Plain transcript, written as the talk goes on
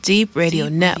Deep Radio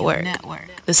Network,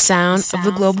 the sound of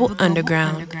the global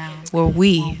underground, where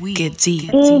we get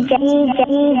deep. Why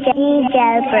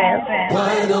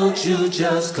don't you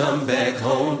just come back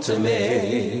home to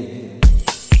me?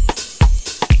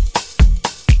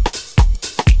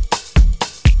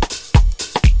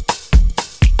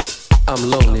 I'm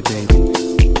lonely, baby.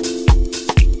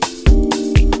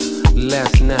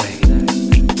 Last night,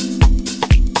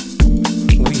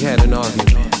 we had an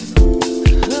argument.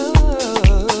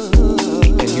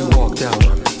 And you walked out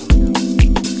on me.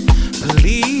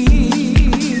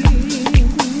 Please,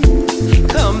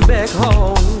 come back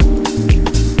home.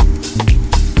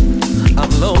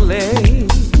 I'm lonely,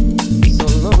 so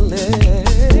lonely,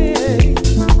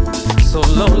 so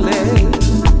lonely.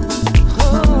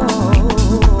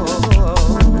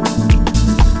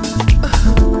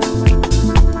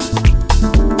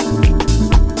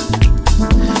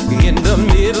 In the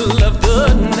middle of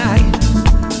the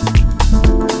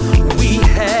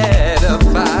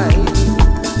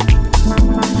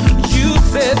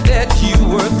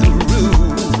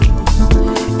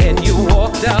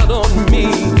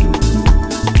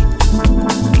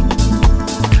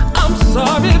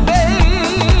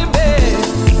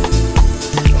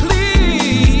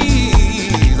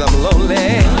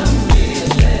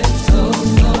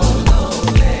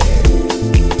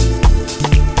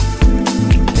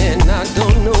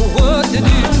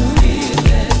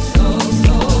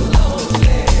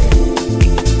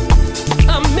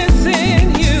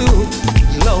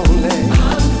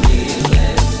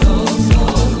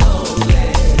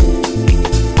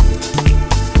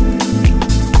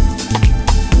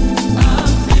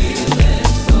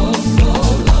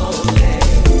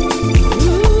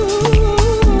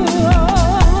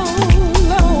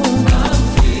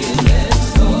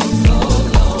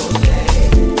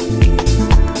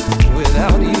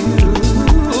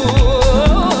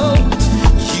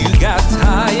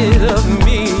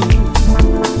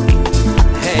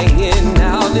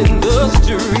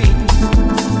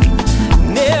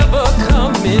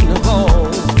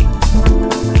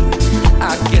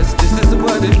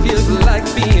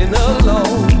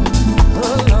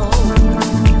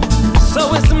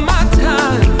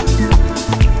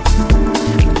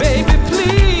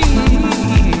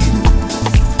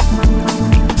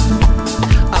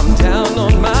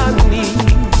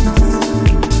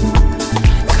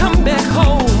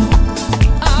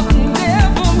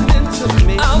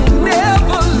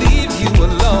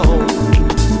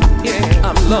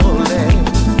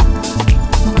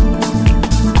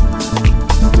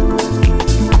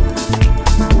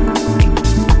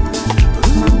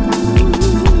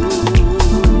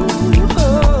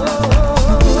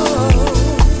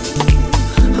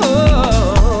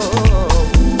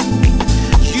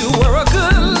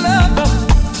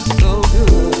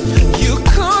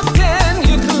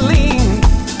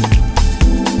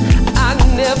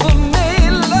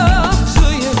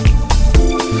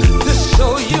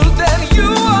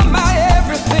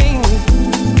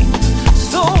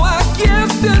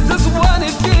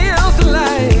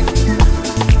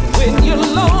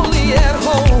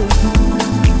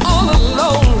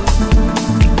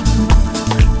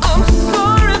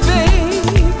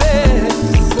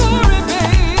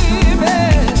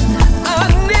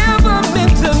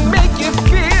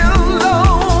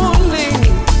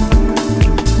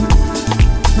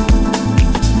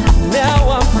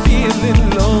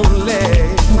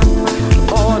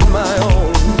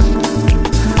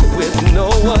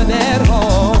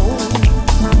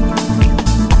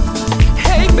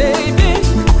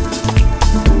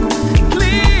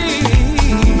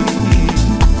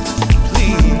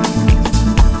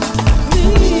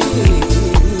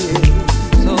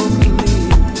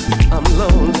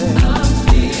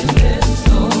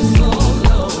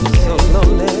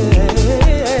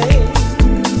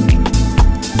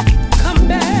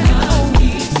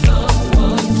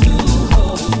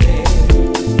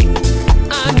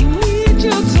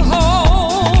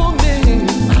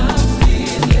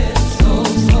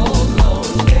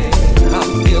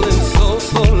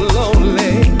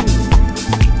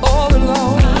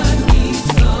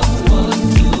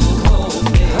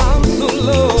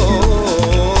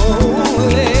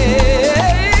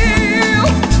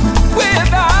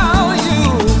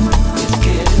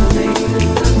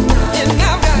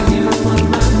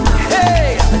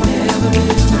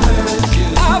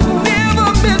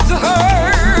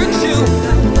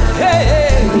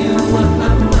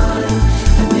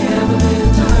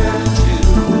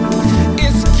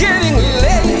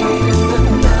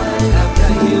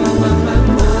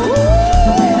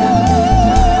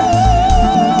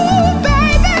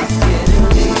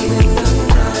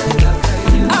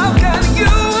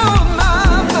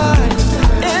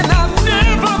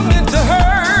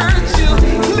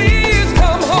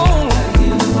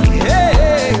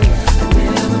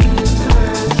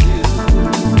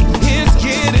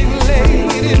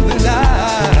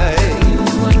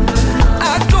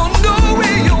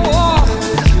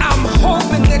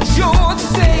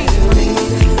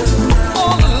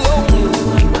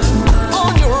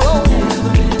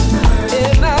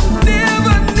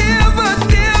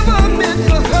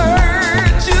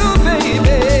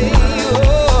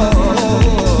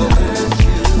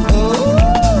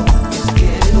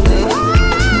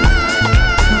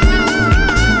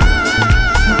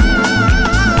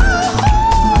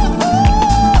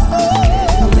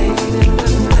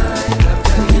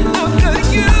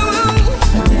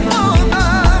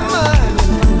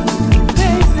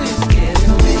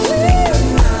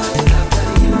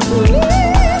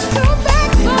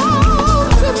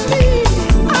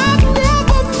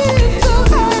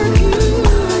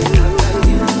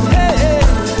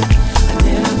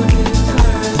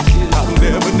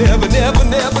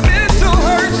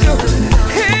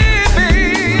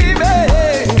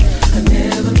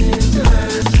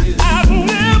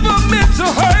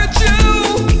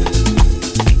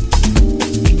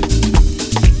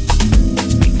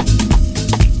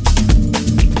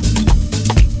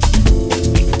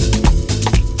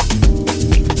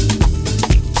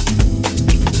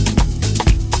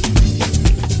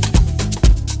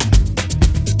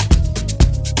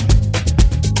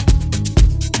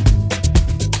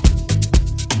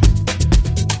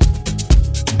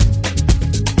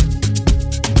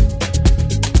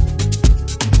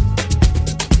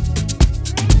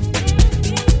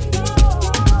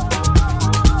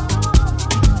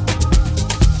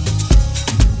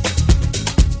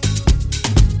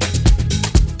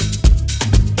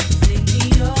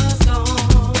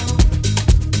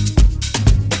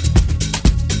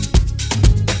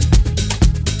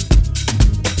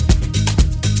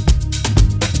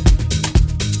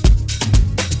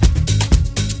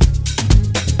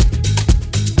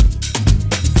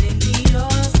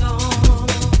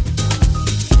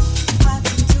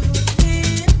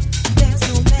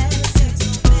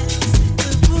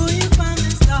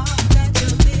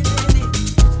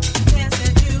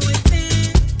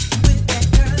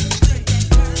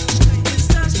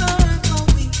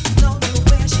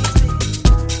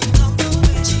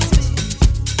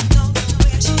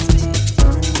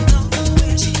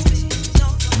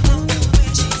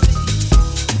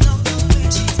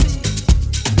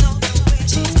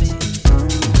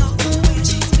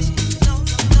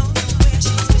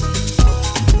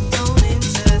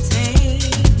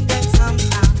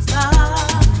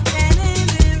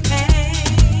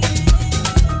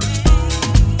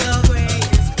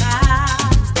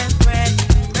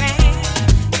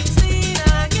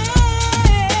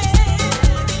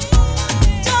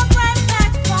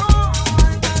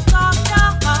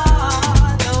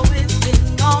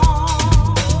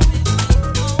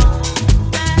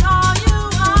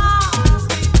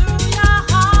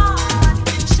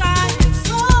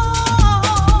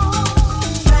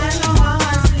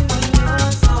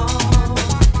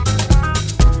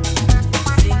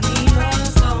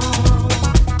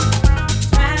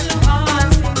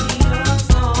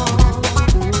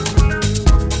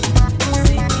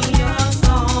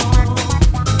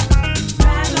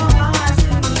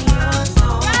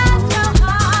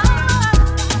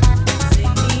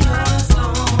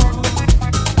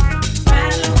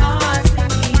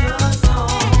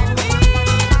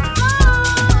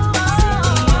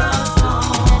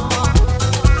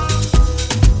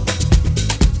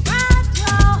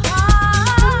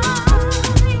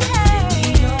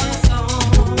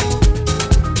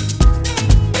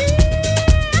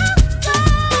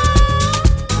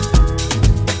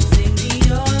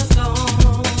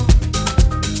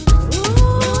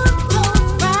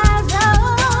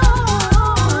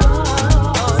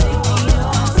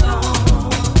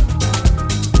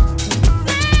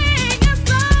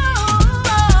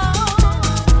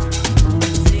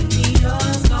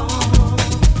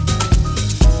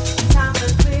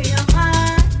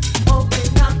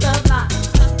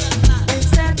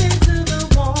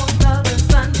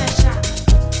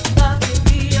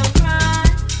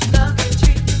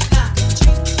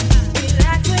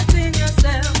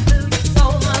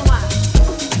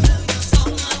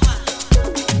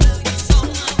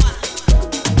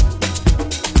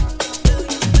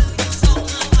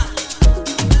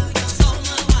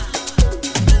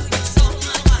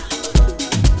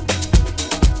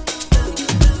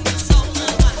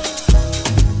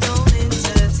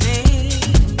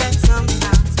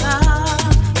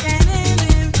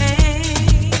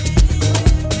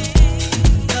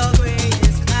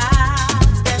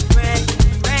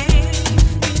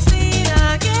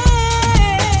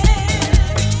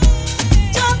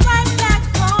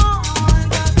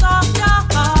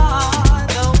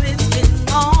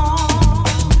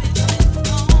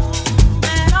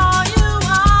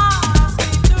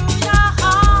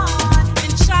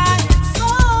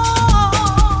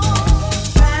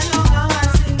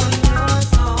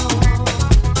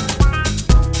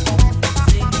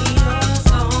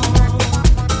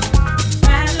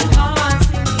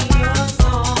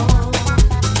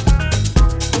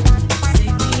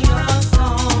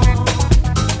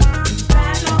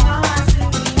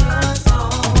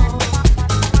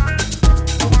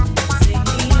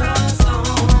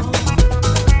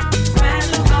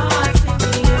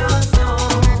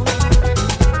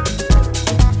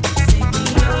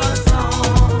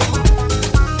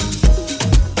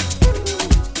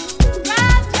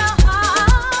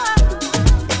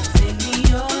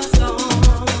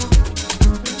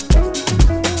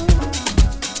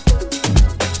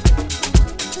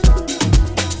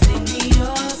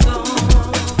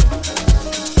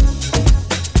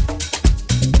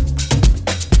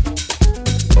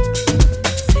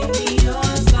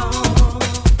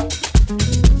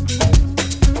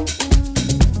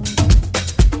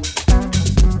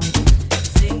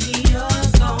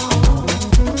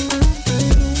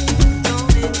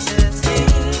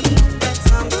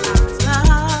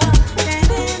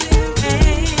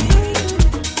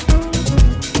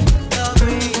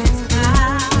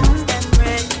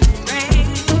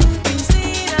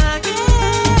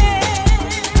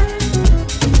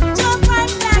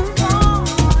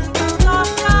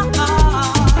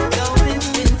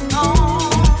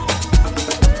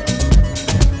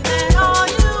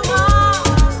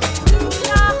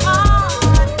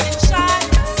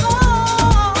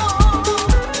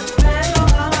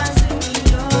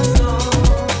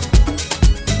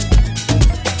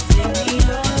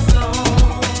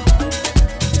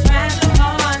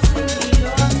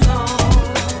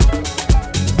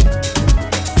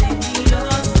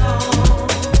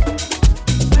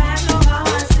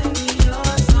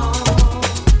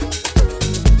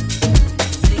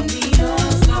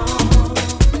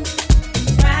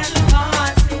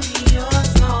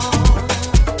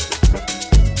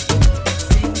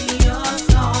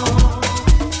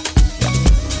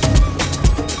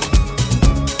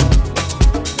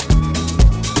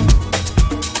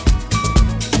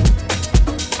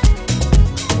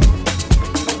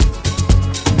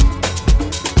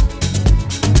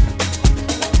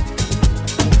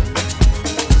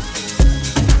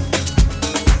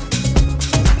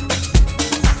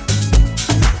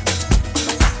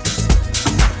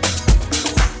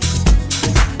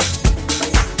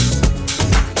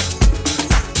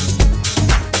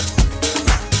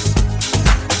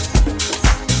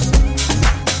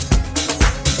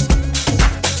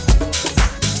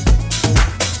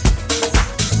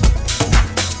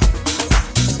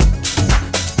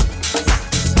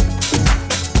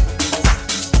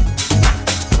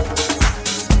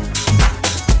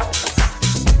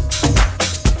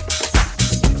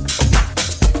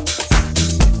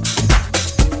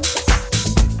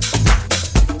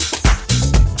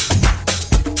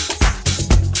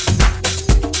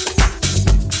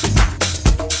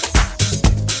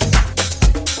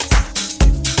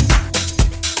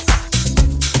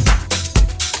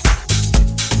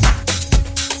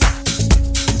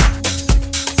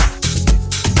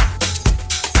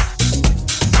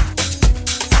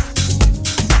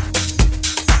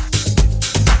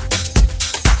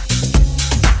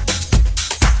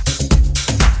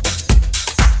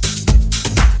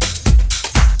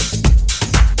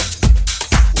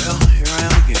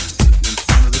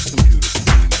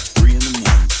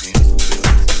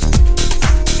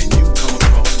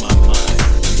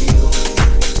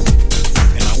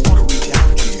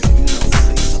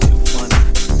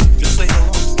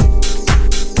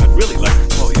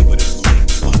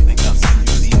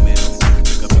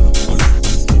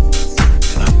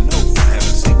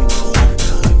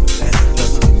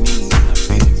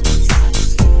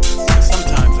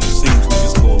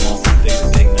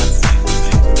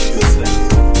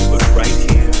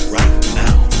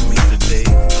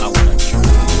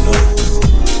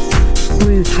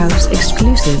House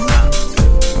exclusive.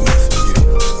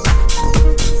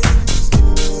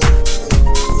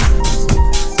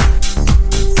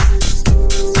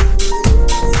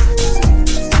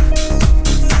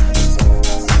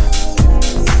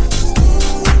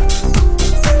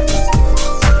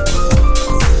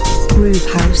 GRUV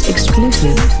House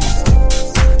exclusive.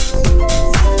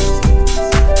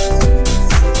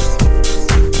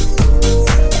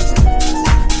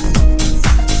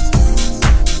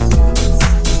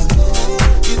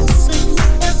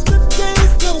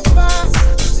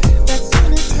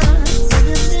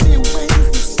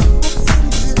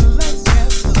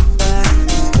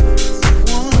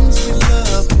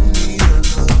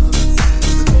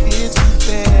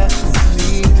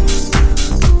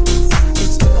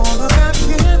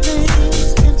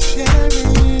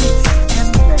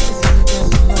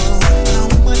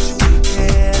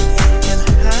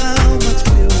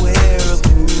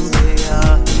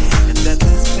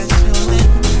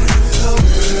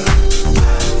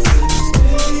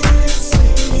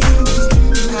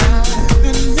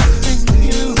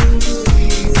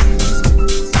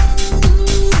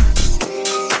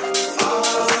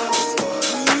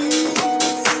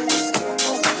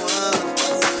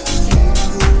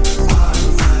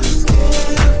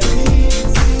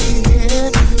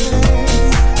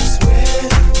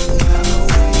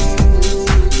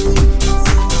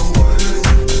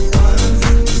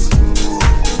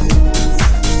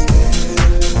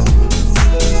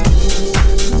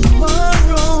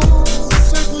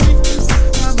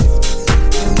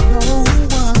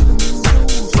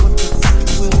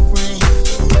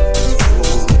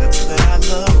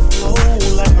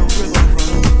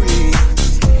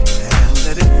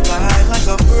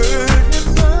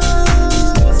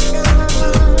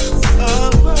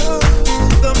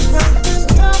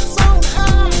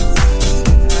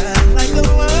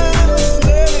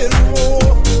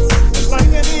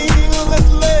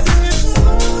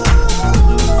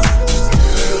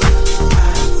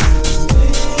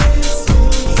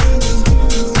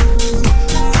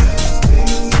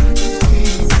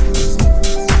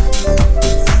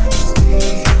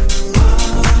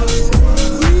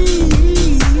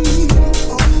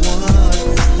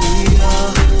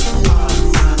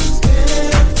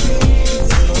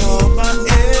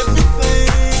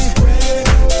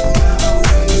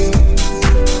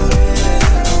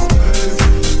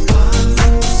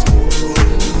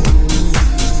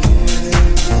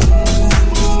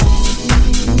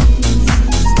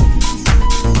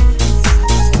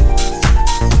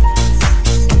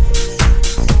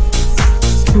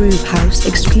 GRUV House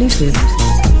exclusive.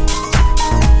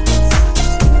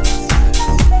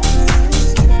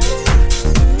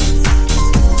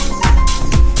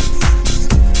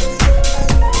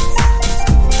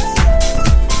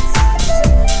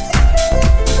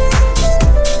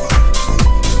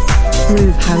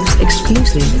 GRUV House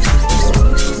exclusive.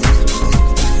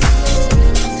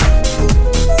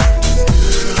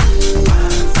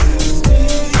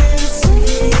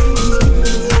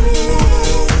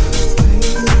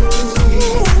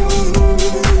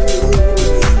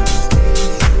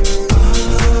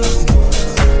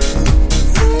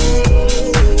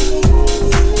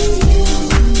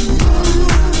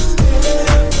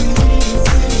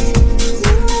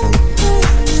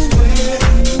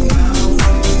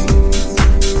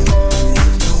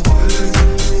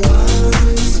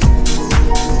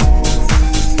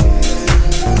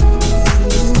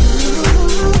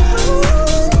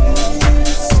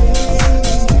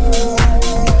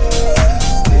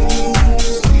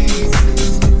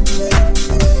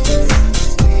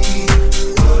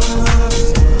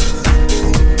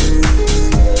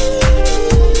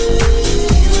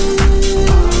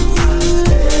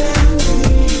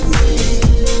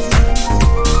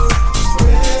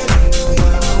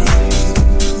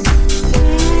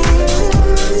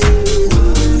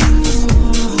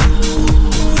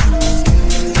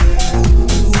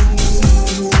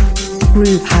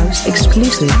 GRUV House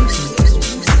exclusive.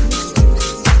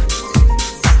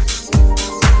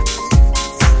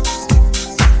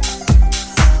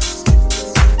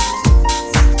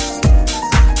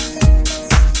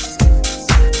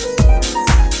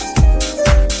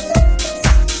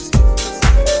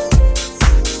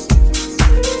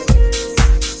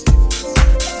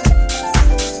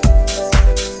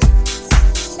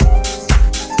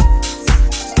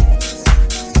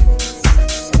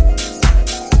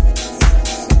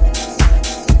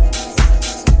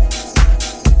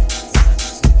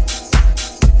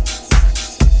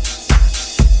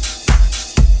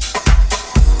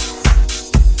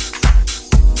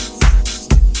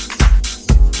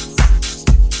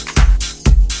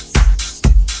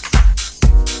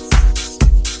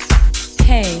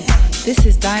 Hey, this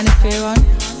is Dinah Fearon,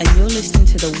 and you're listening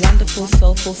to the wonderful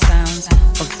soulful sounds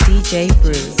of DJ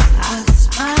GRUV. I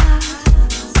smile,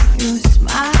 you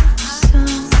smile, the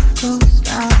sun goes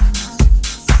down.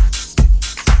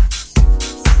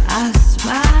 I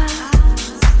smile,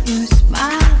 you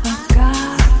smile, my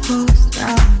God goes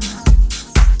down.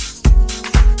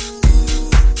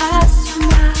 I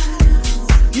smile,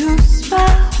 you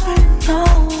smile when no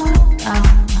one down.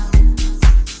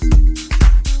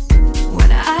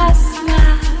 When I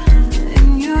smile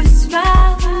and you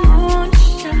smile, the moon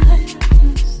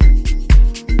shines.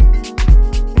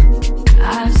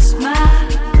 I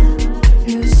smile,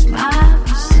 you smile,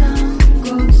 the sun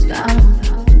goes down.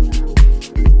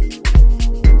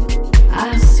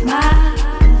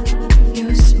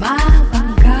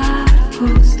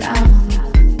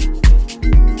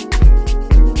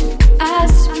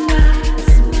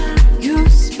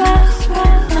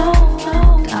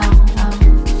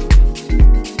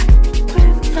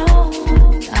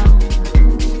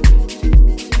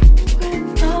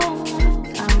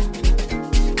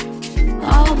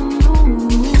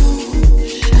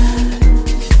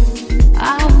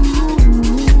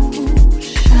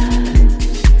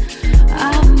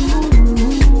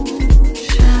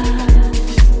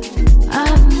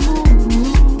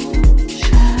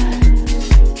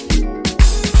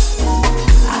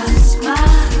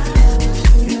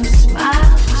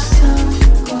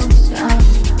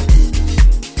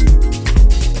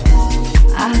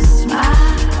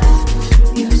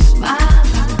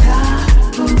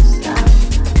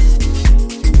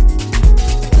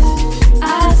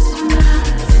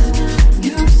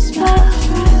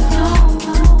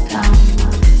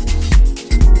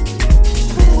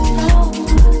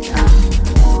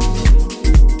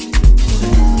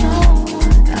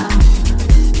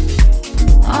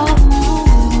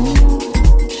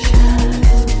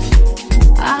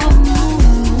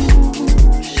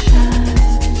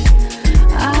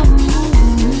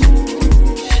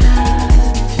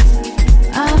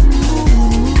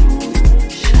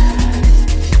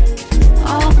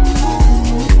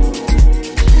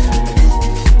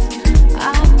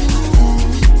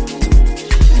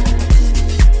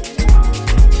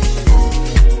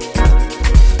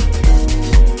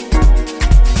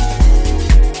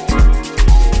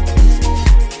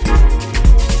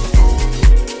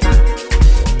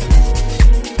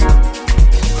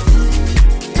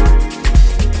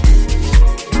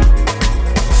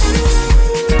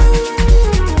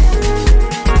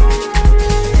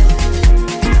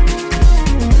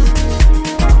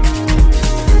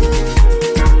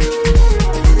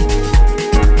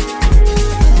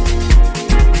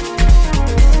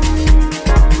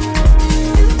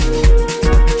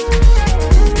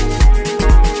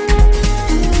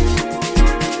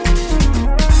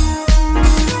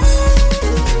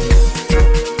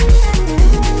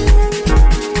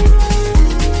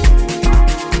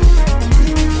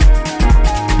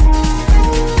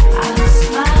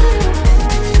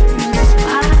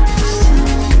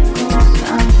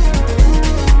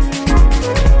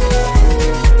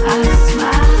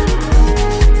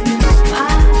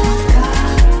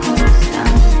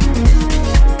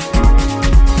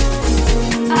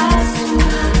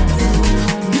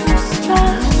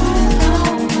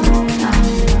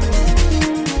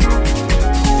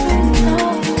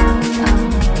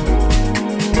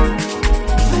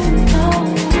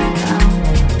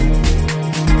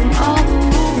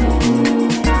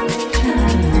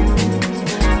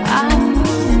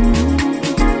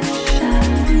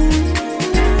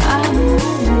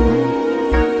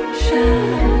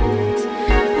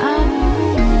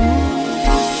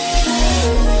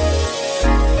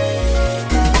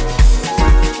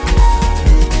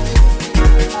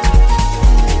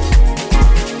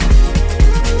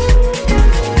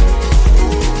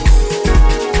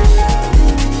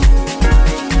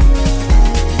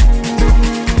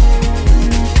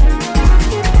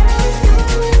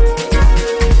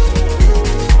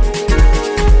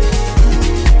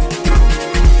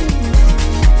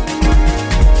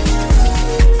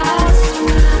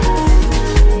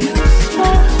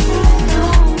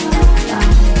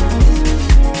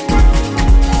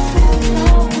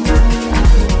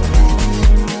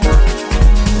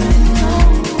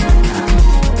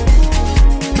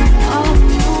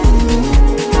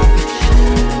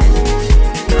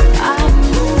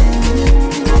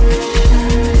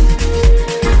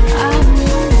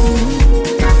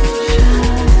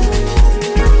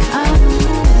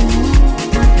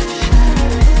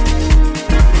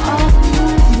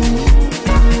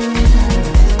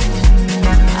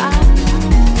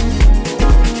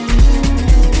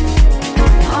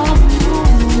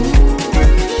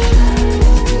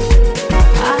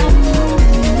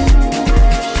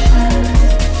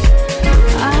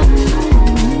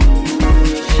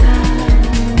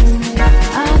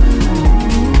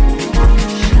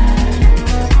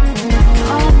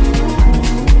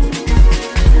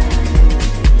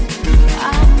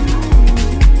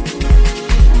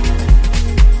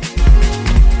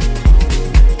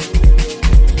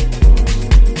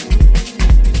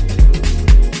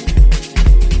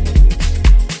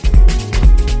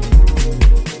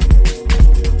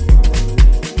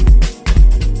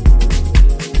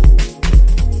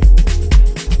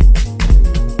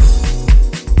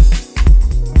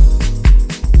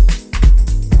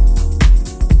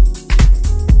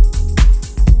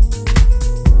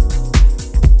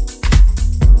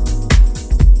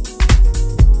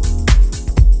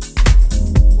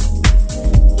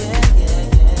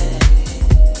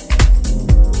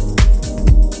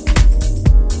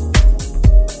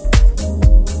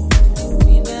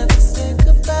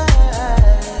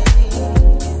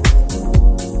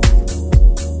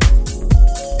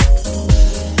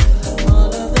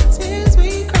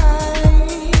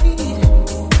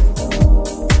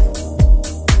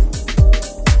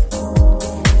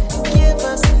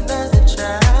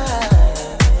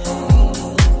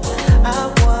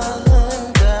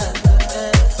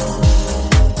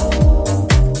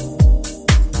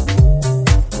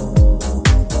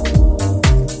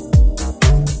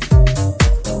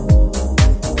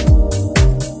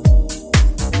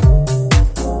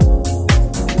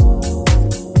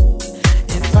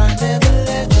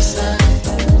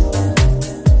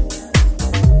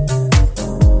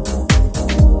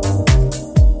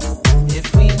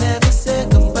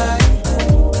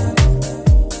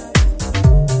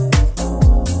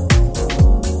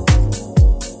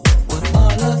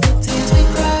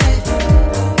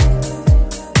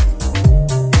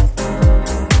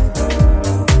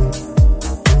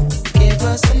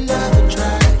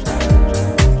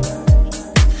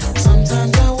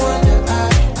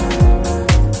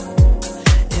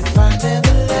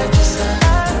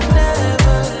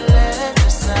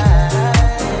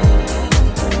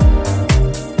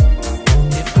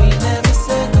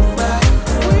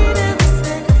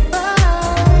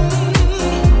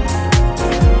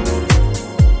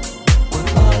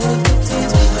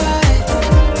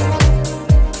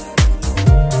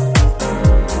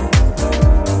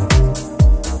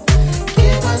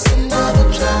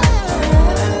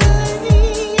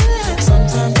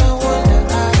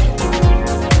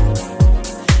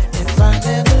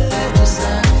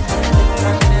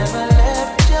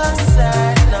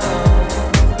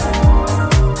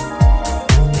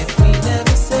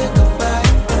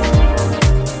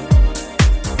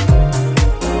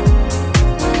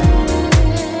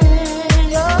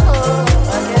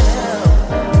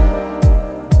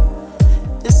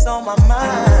 on my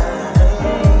mind.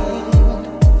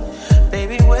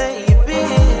 Baby, where you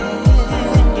been?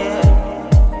 Yeah,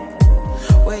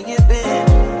 where you been?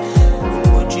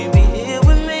 Would you be here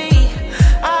with me?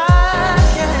 I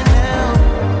can't help.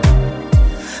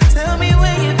 Tell me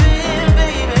where you been,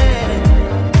 baby.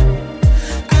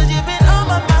 'Cause you've been on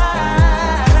my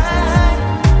mind.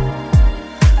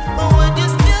 Would you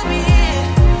still be here?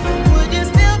 Would you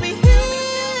still be here?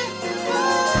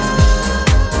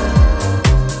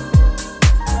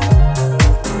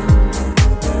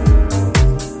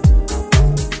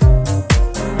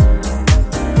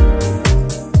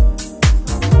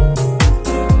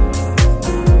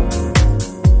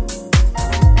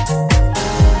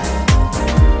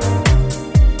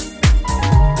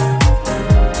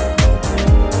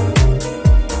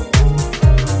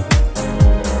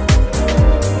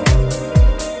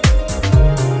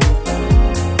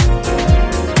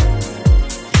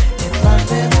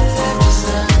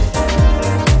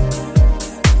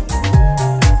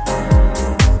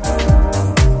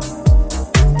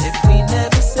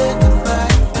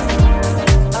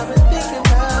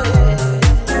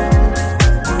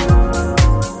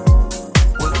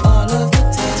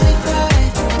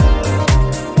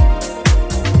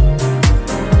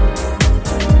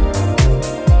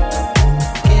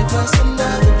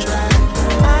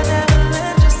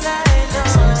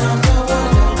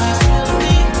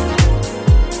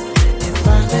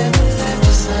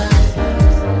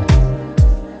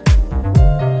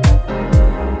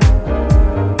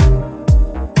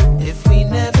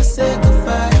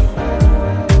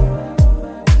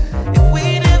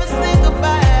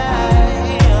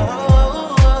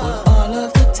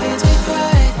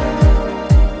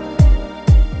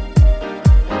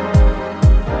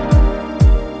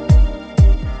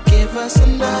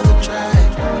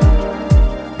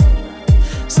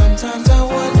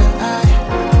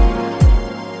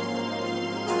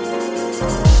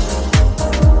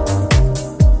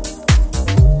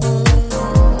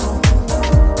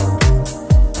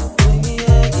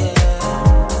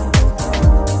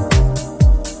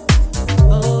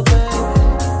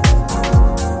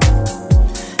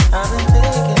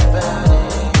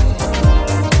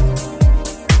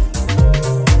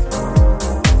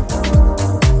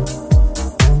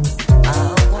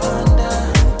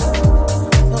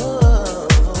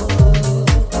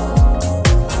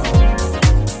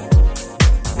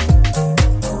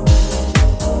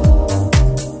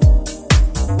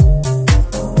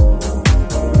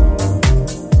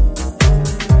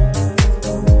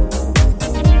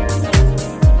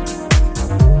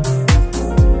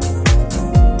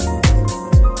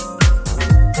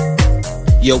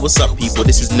 Yo, what's up, people?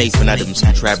 This is Nathan Adams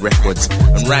from Tribe Records,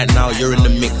 and right now you're in the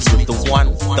mix with the one,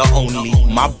 the only,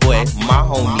 my boy, my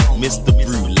homie, Mr.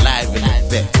 Brew, live in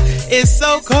effect. It's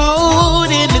so cold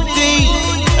in the deep.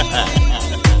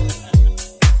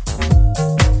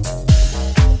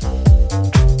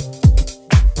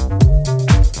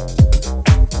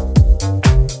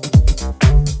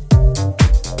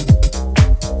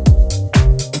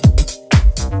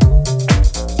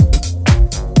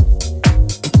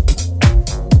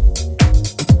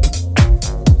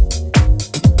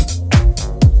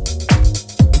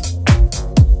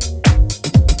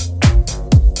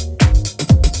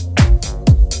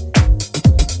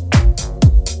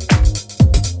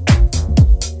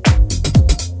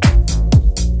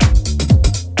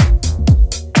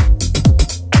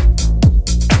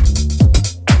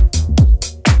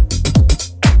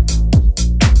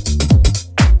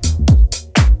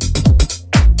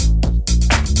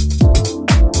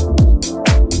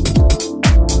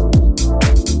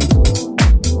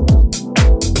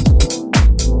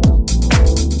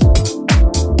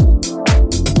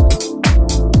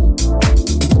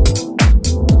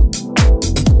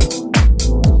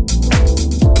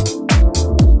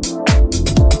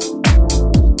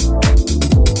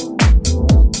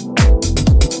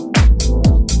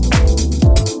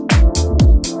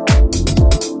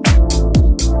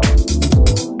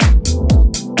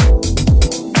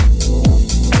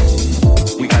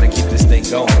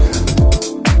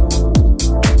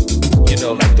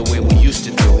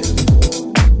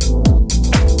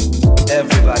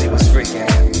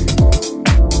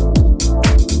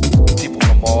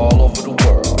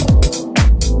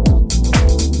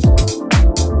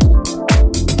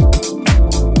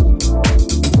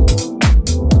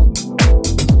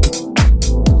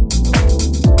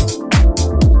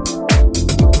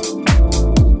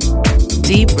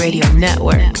 Deep Radio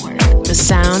Network, the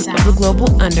sound of the global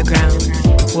underground,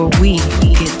 where we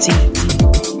get deep.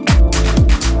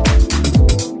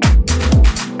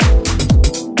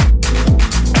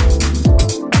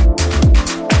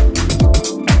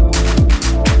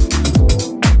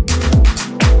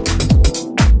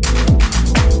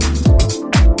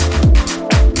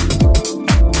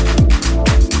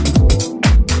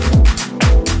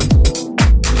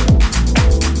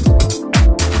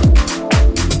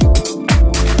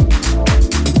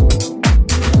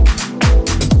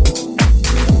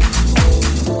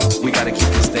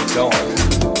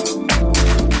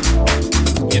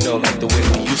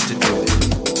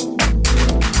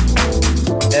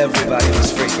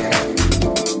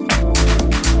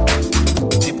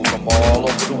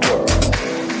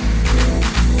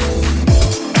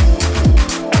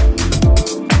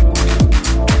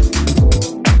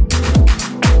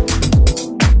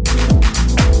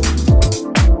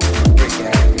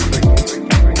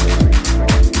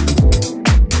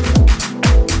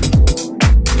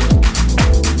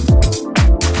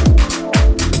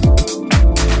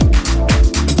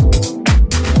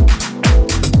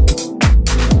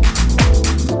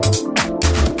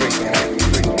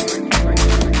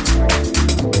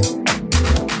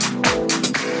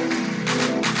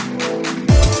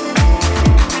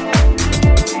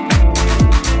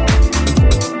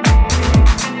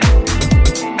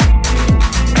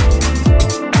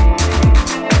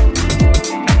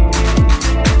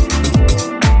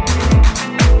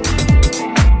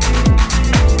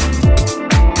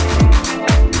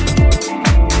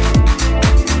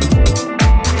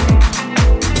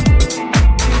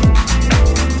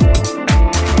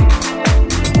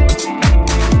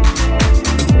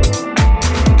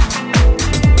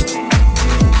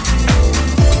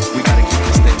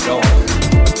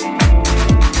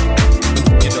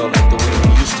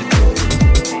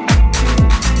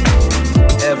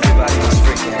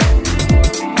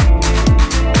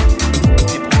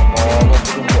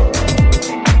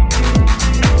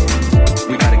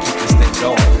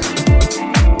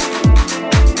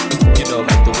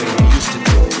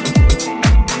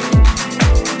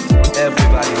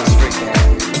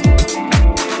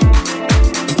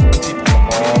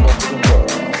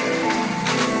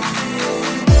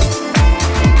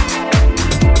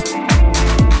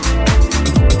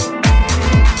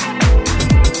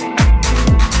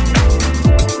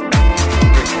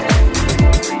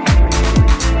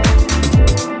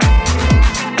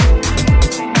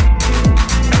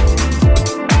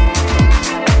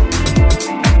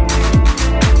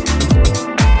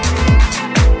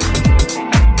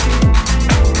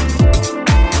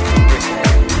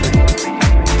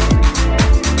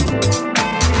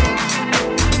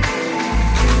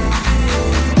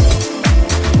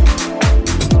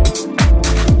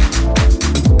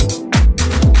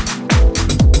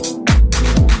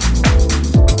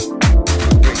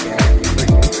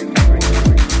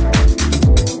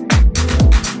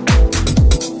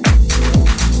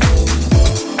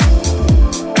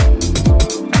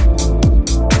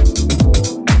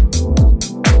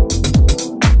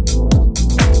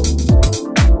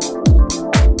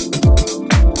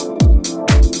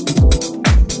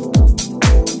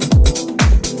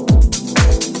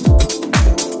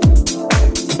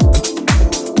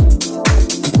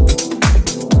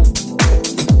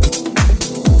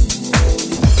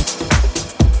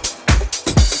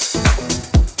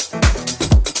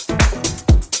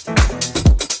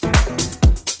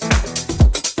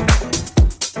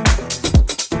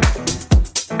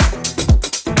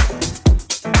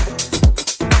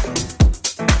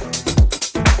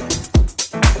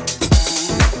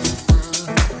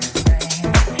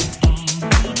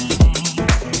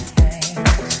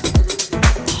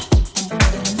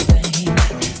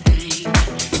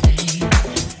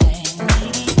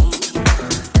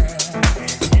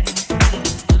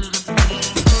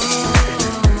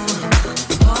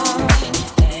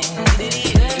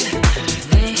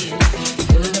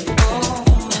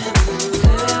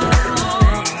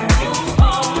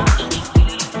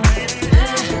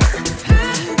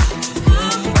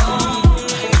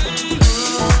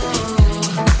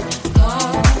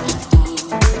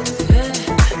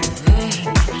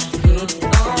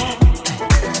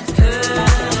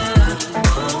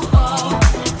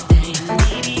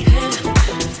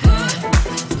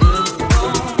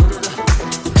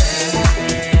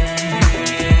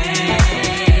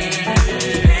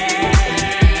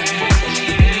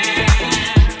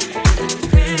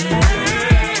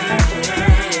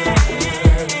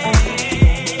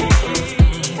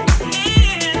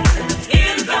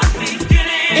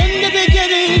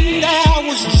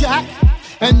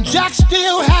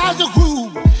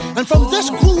 And from this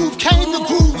groove came the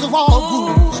grooves of all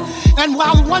grooves. And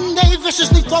while one day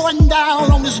viciously throwing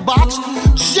down on this box,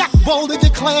 Jack boldly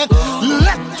declared,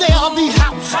 "Let there be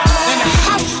house." And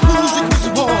house music was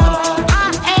born. I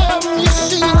am, you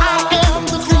see, I am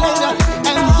the creator,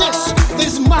 and this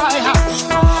is my house.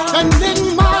 And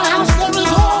in my house there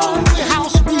is only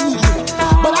house music.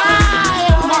 But I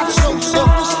am not so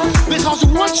selfish, because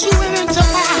once you enter into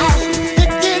my house,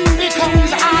 it then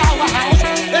becomes our house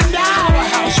and our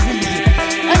house music.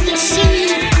 And you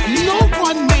see, no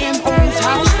one man owns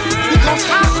house, because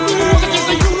house music is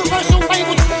a universal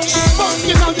language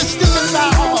spoken, understood by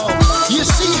all. You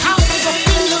see, house is a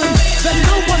feeling that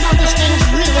no one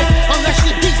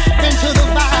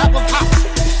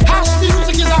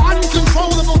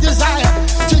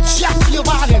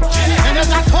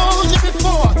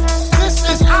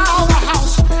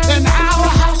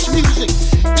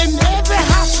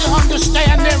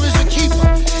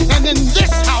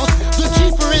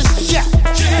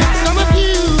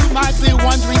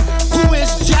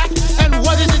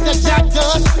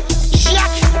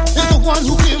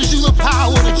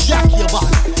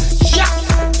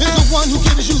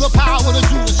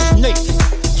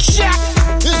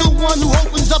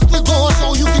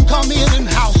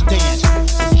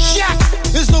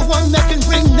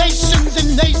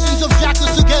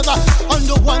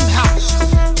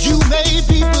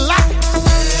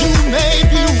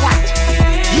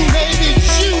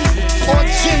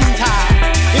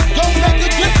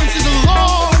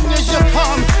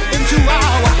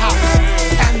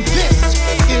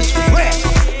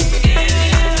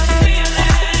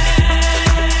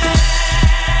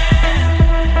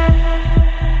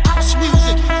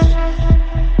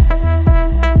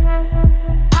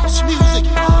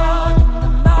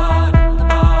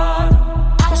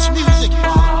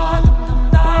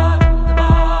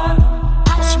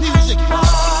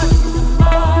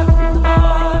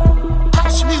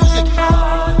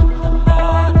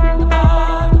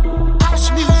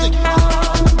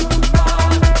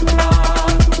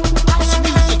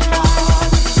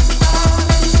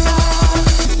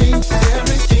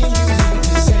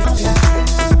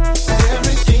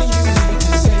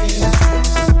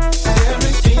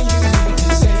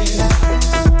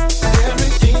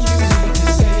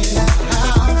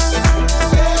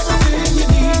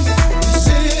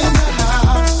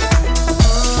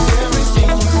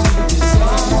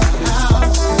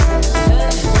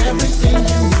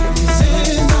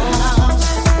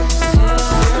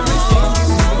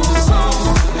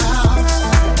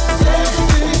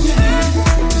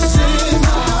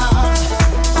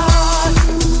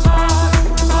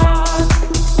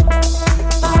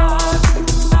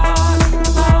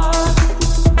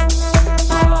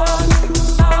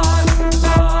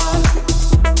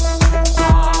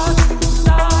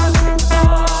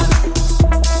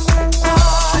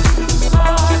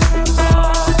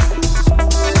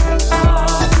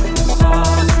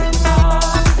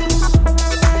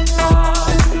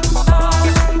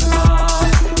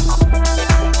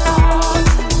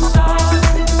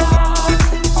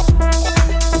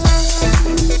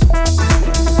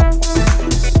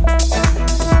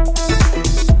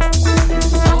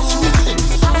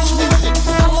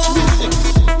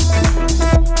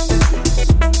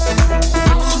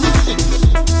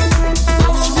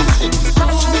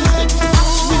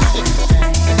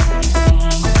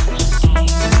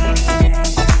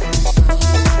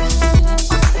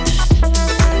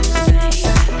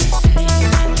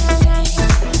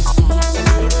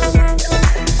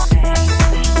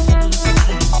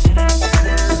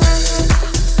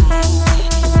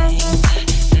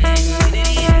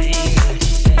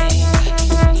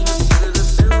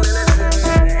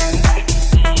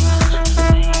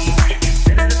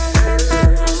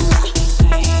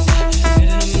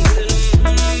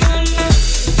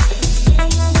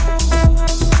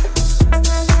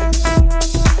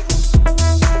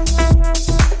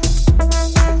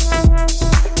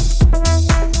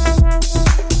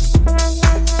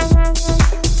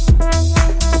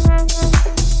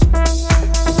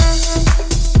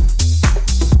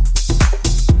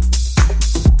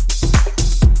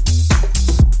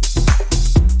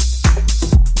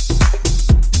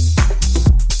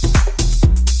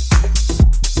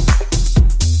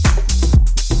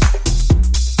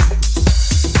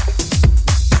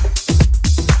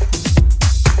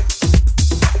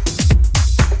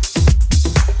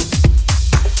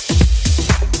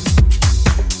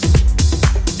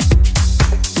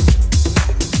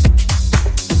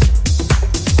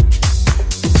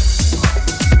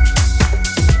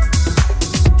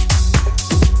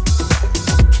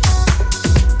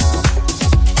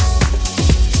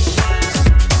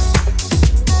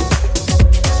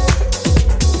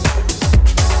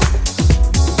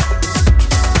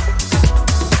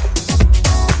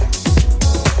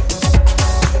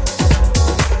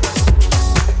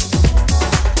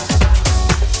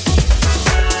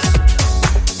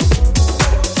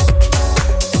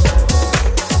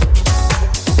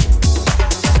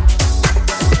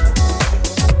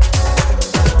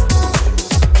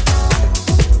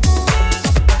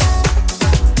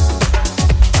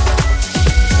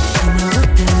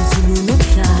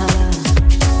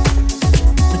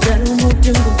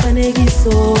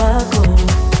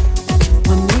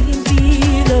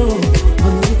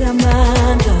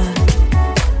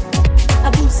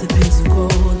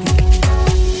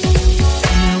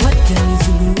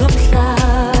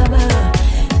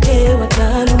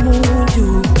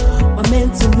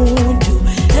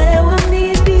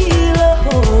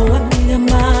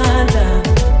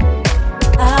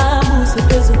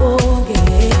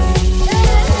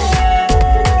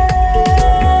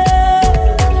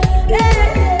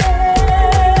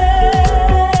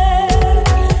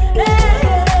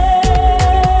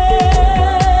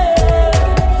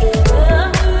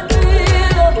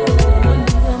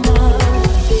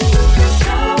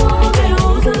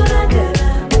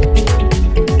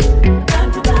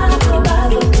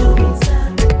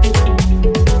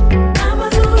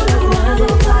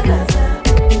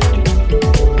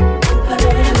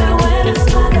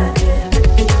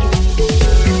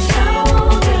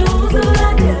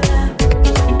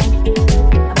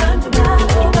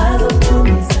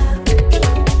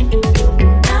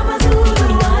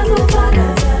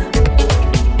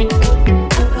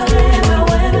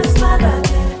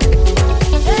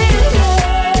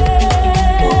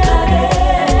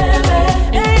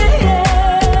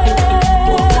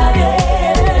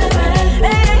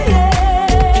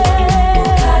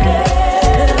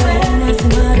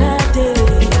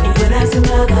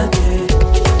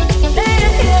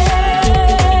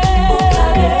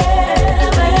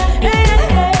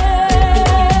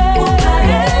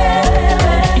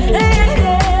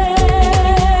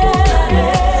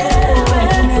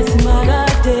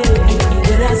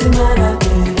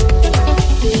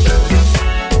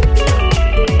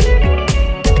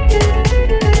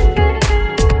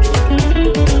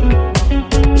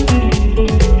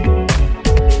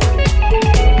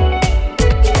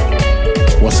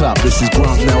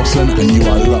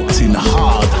locked in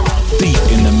hard, deep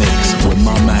in the mix with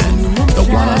my man, the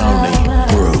one and only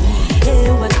GRUV.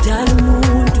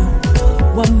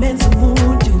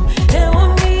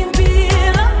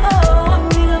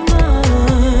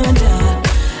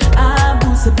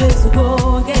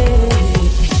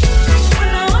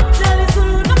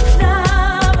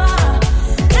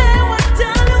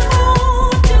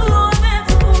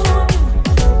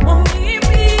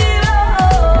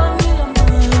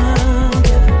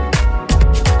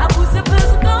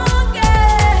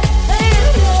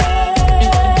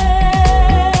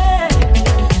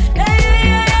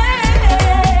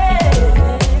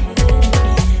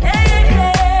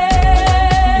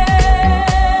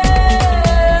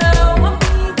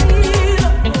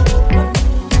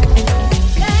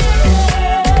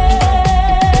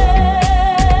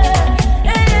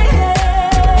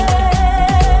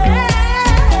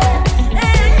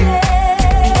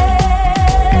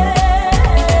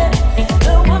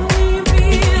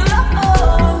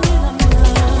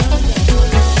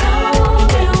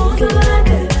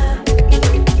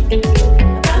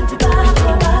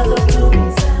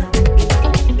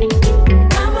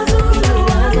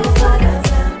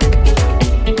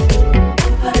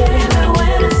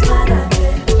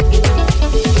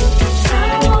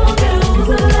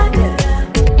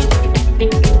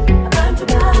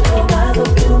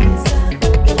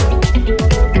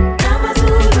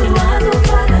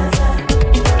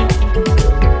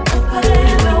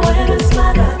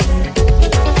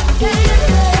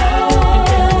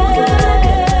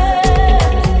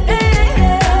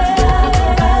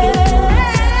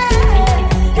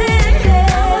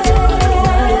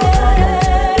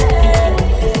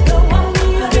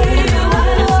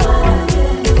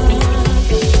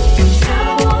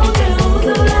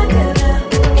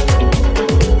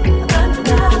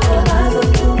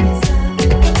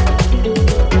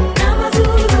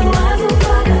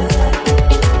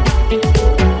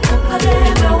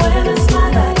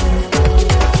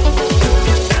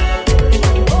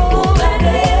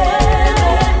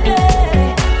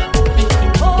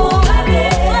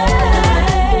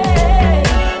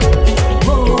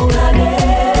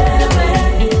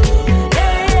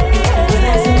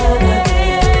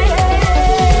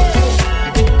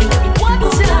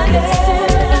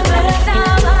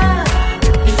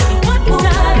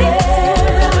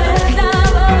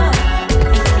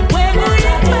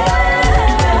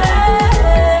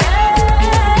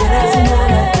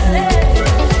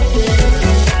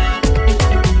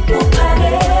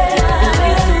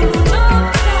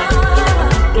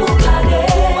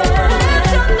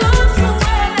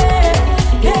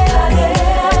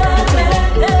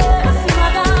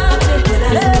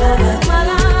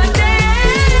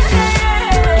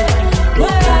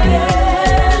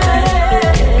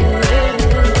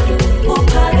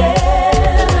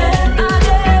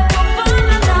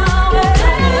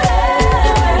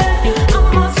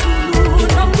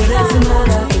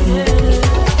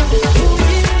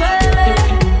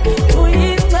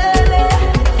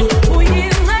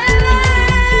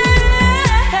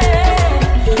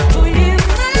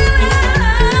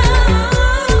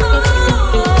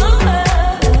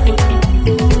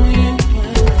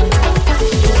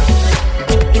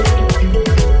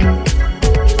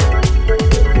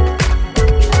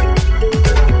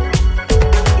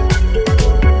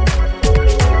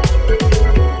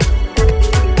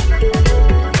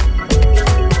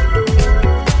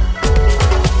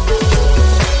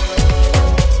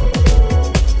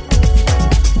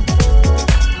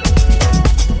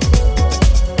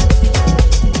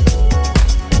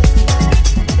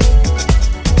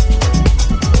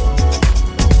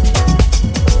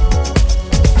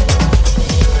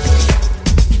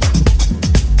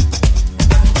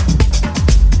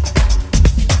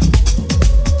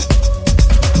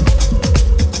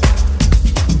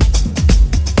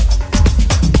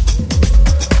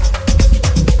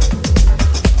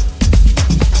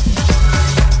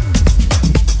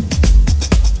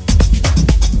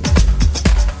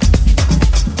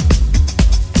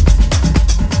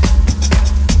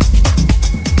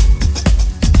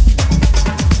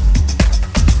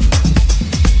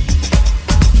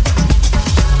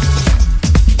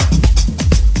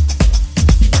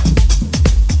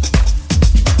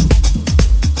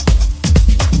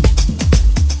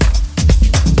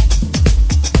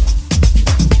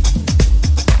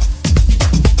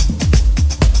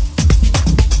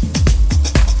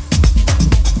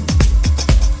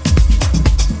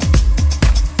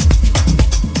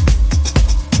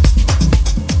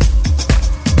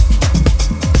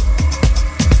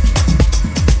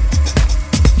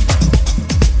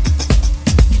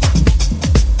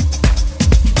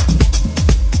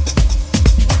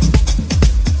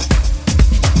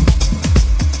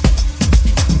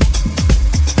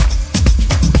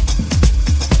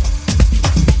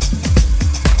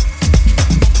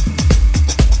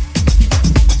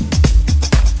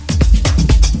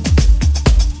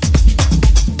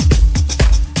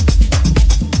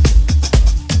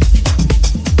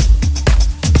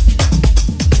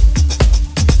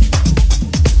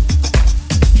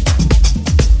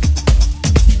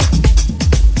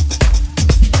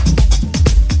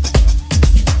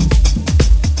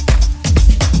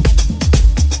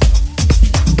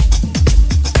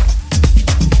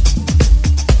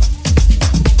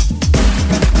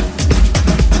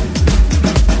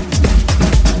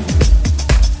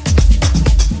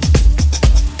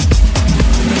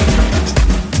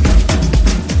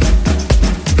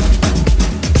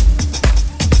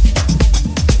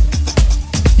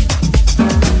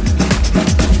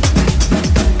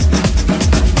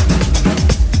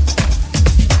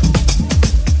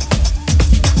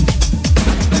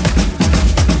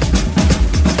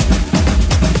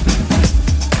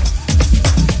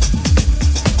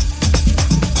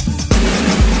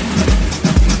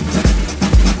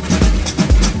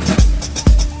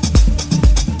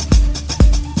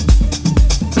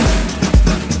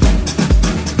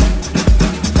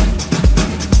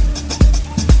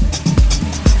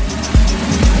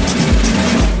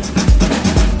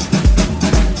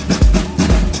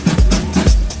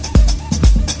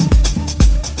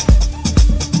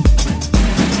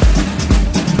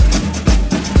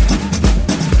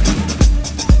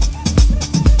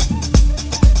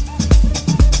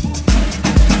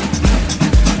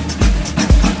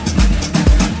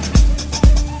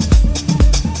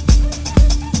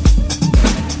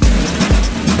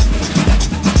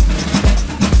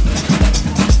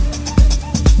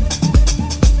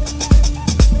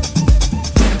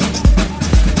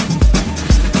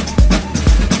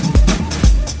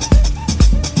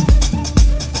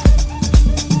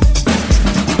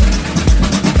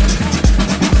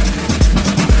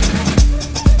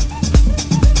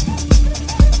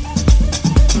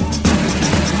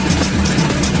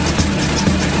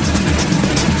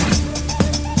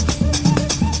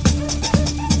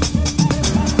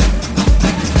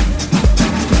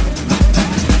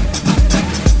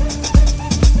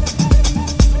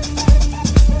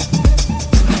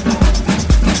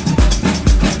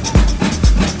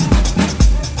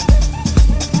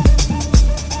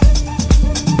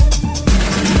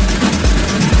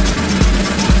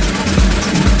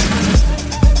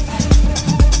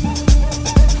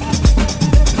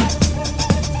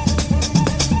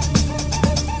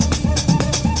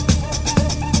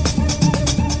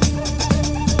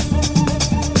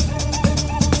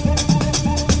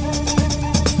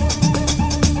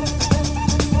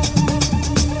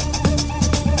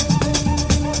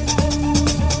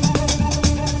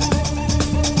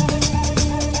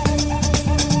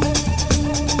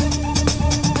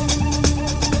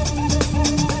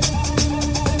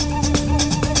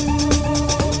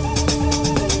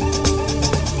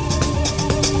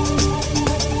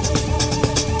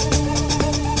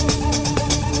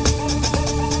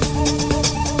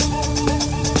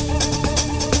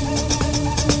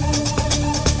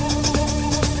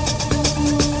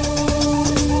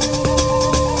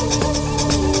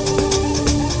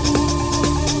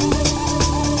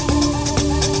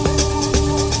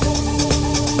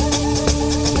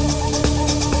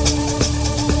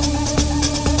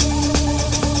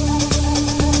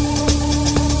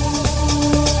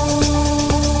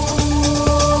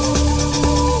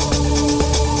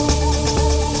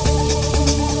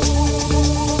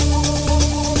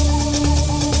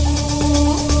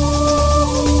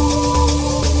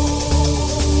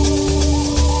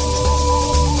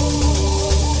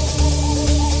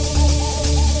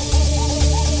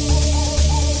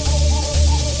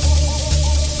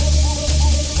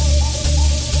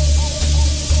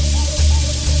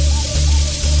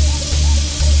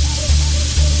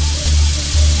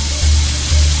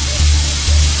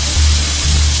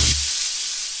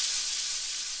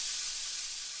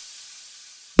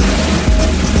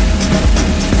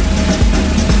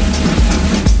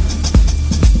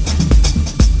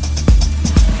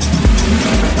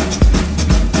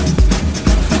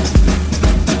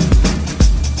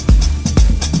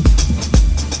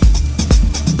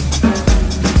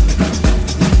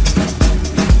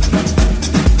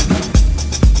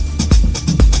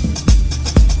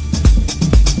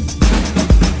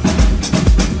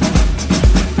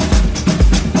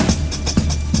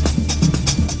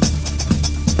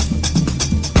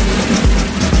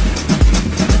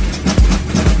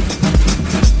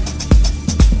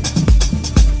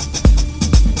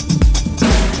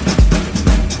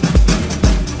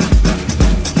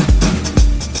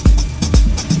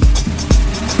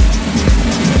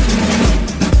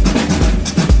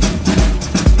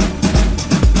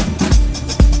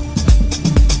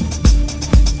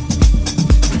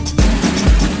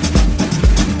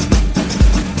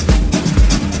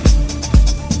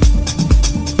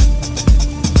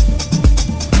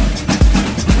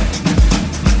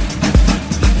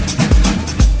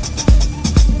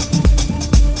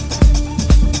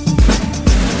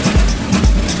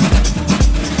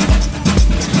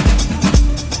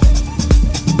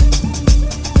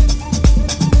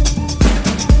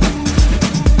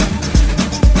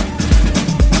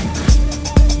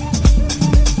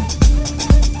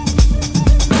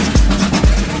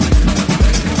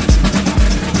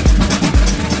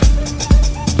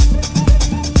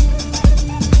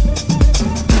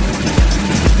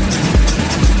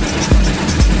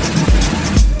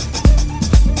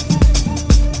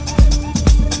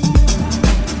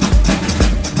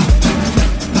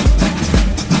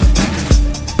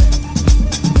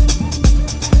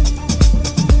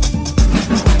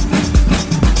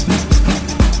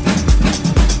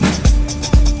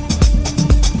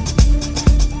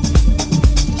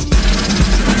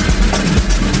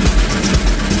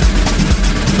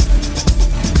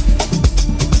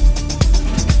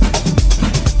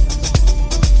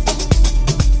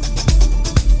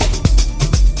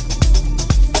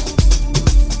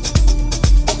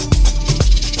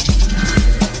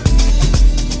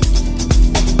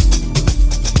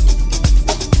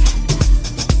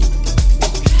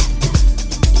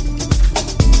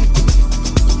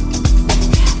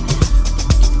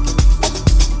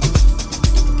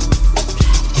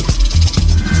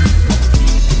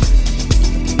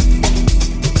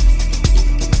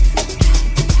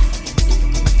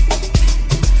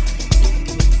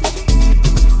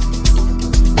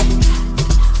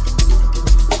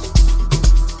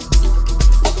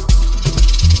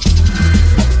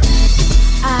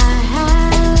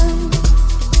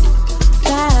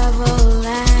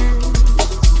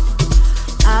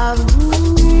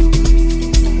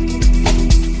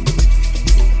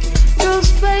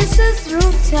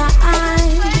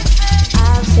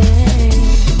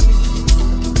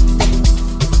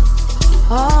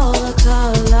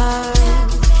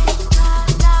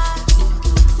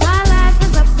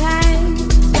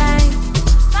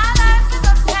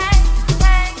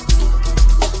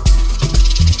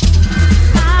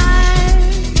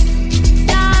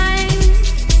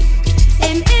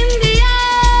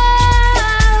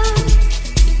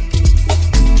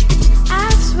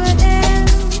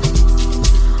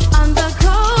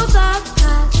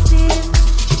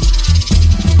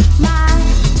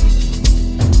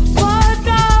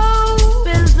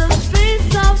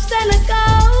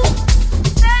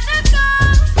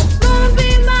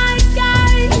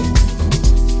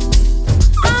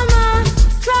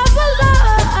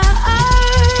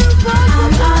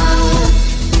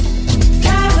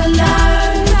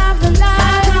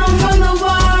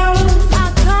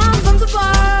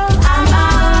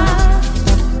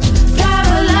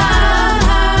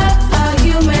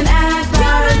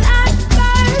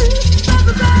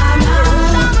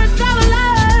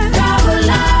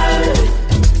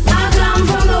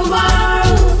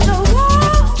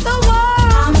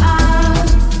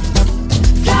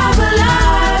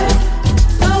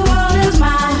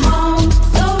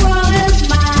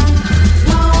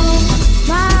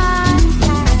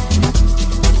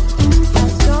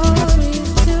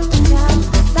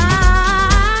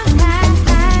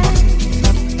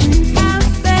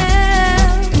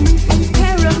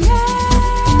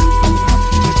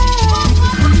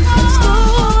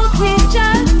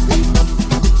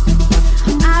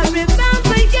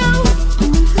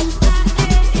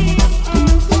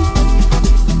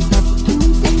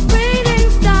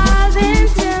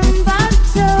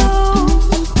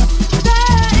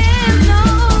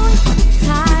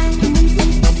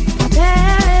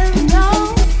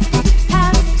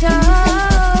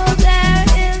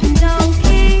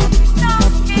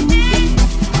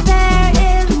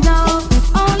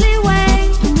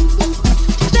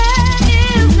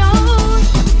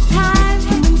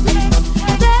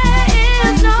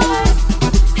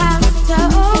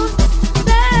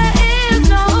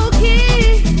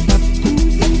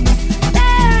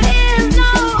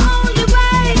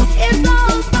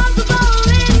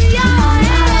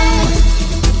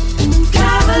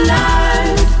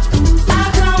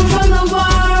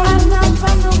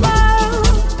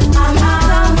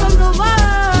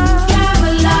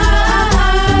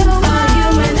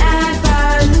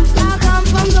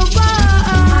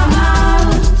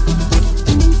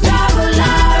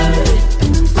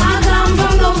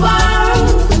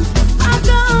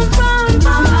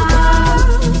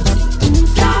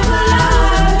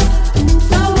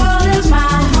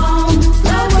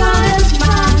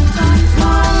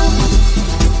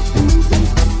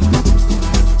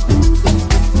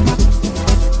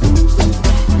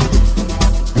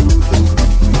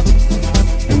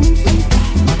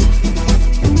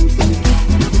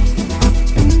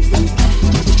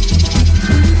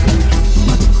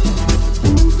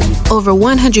 Over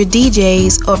 100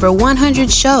 DJs, over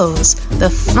 100 shows, the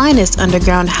finest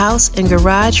underground house and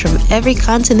garage from every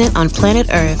continent on planet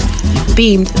Earth,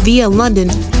 beamed via London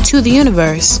to the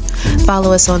universe.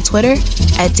 Follow us on Twitter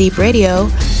at Deep Radio,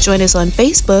 join us on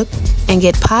Facebook, and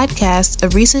get podcasts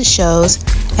of recent shows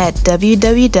at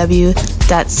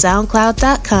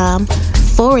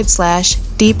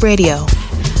www.soundcloud.com/Deep Radio.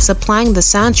 Supplying the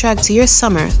soundtrack to your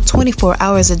summer 24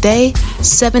 hours a day,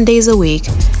 7 days a week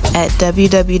at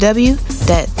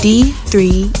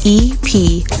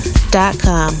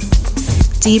www.d3ep.com.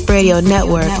 Deep Radio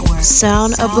Network,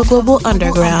 sound of the global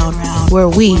underground, where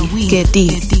we get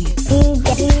deep.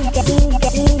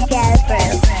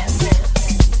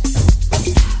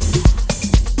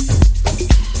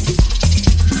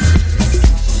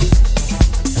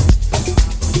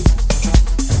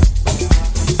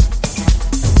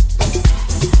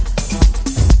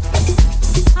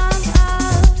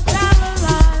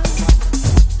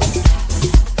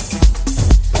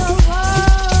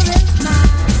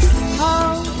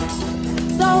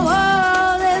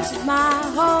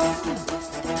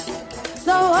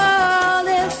 The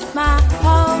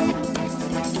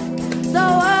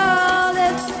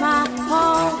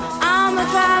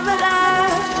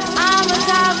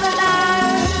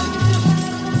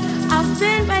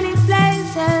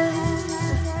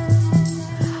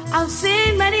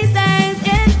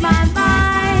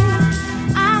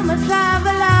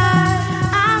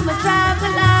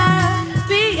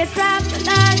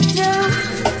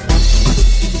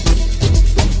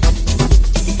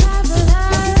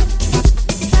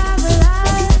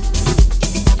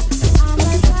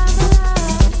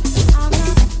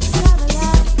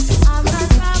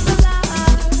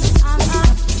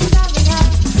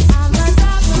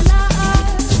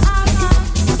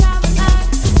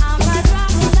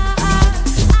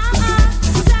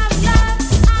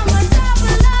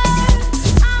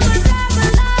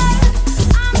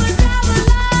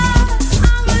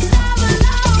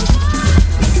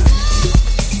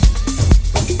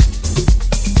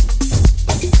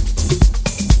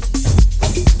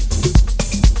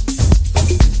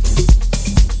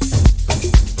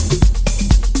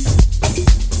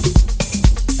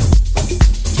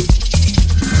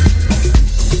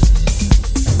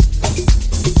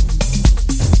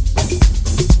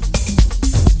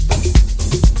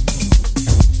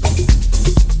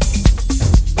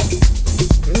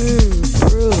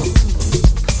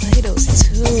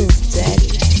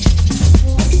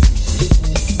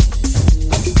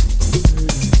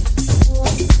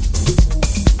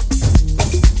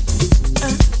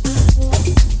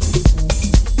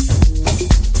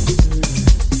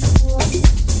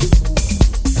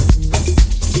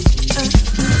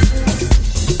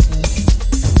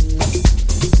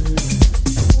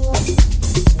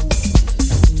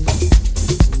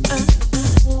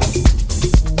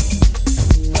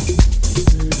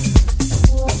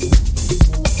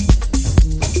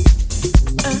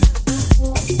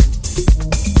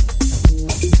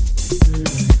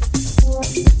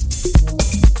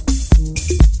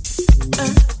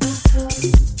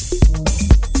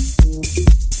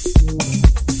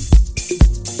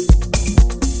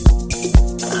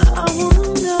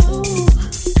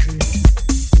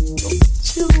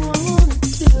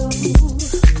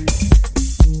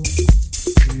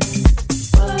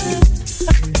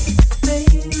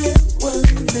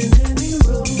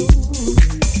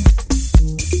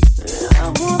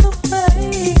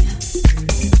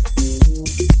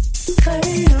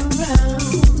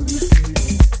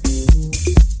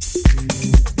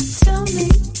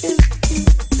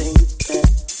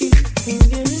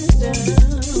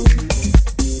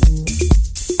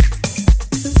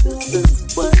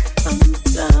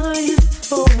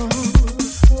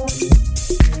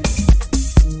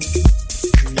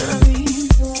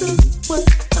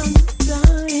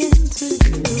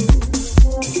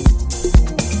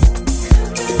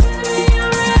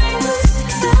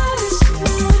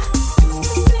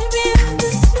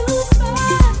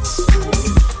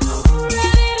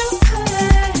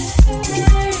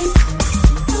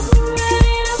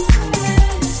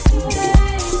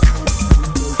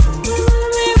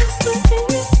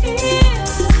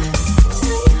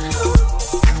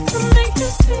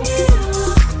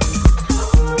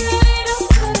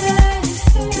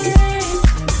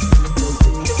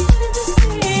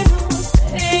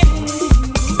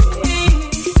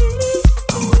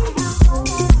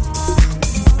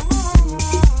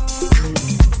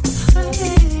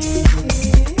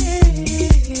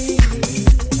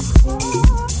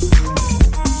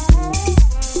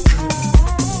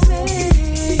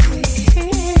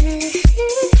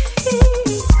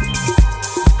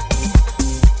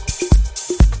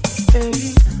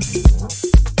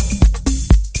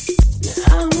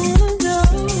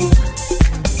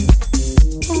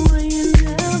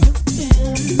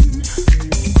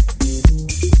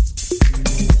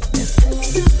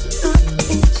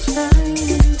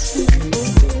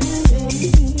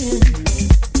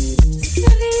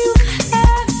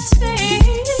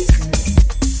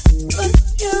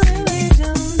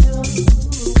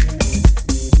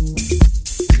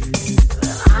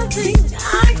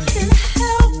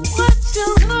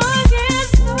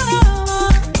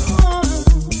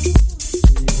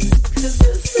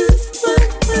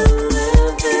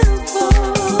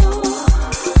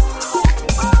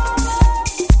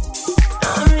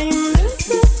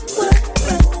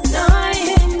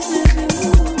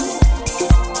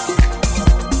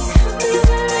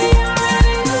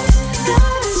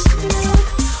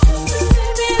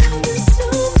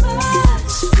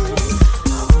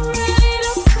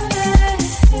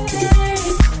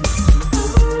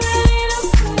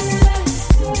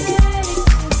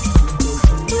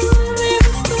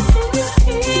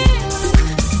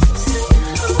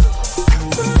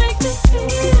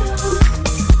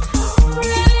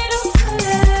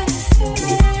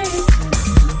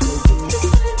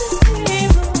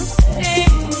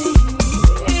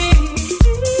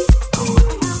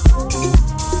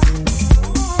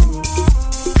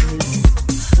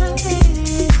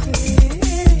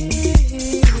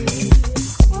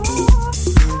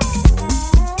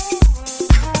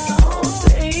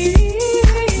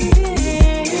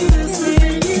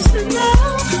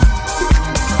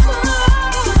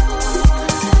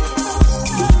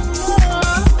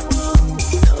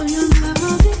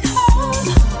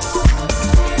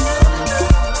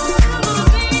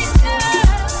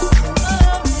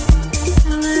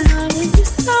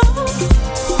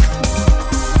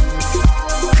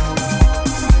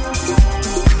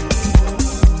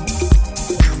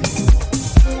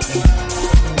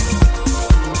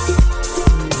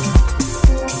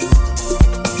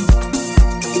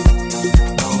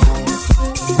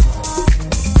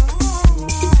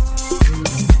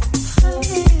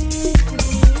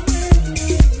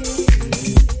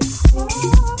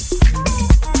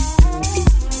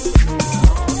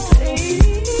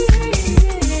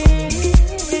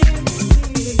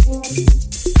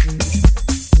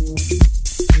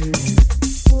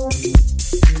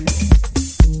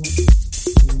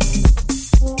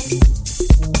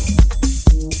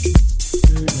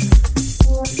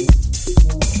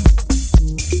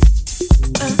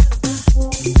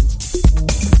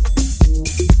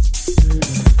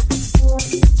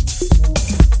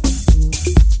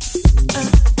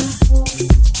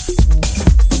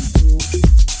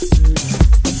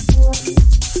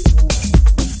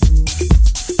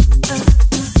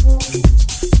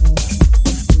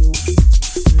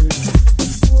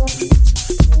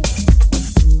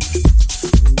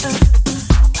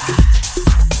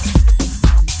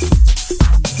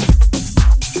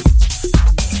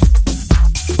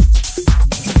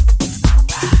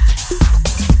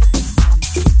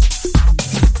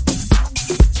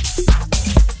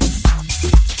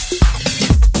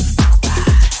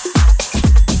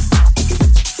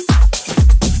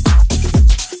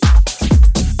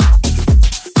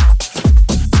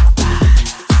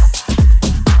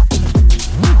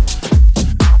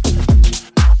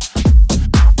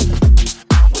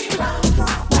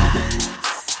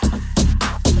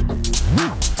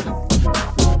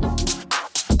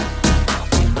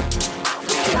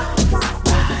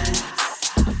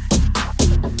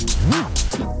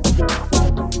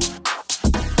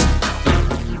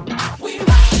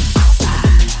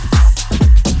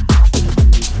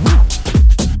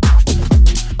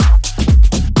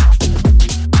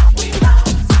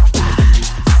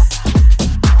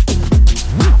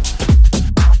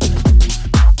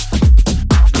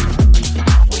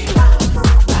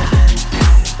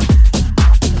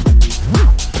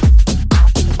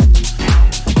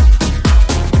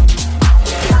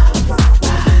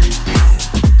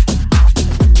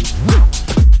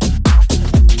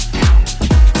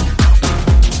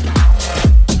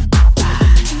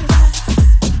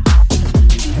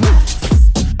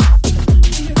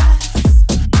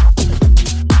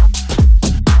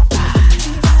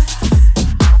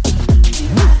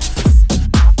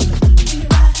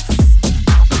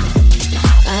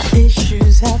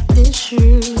have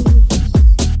issues.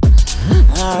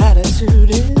 Our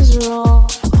attitude is wrong.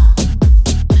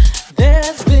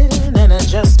 There's been an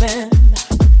adjustment,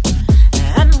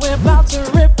 and we're about to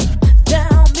rip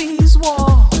down these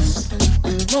walls.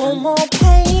 No more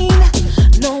pain,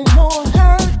 no more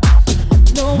hurt,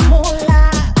 no more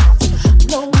lies,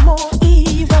 no more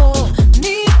evil.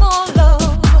 Need more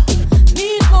love,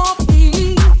 need more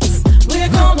peace. We're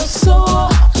gonna soar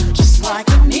just like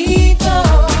an eagle.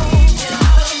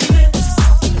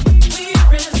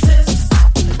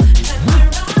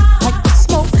 Like the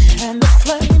smoke and the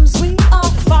flames, we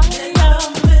are fire.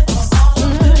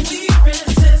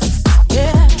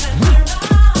 Yeah,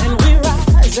 and we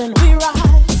rise and we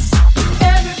rise.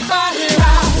 Everybody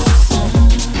rise.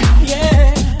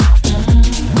 Yeah.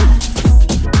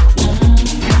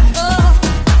 Oh,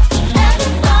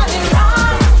 everybody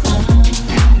rise.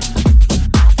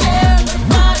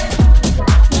 Everybody.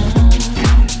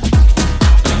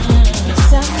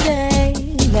 Someday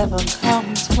never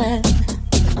comes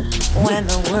when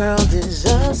the world is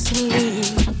asleep.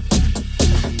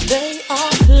 They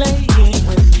are playing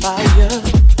with fire.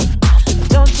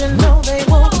 Don't you know they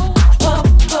won't up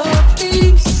a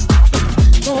peace?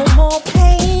 No more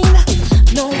pain,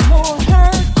 no more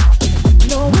hurt,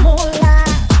 no more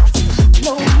lies,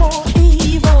 no more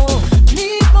evil.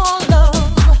 Need more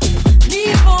love,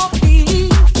 need more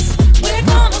peace. We're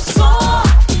gonna soar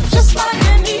just like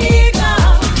an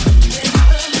eagle.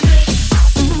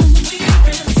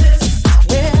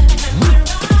 Yeah.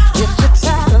 If you're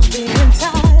tired of being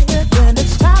tired, then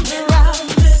it's time to rise.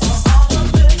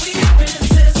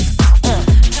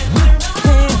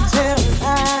 Can't tell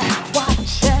lie.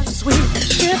 Watch as we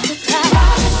shift the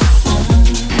tide.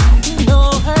 No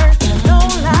hurt, no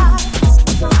lies,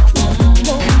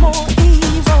 no more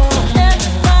evil.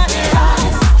 Everybody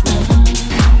rise.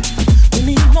 We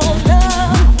need more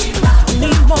love, we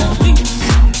need more peace.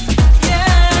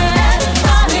 Yeah,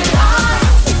 everybody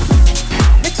rise.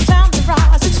 It's time to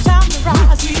rise, it's time to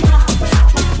rise.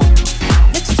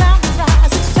 It's time to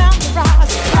rise, it's time to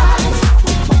rise.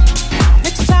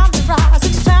 It's time to rise,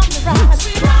 it's time to rise.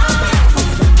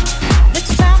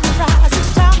 It's time to rise,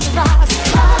 it's time to rise.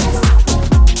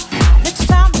 It's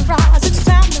time to rise, it's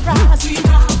time to rise.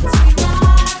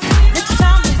 It's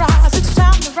time to rise, it's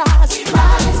time to rise.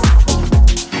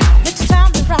 It's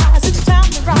time to rise, it's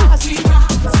time to rise.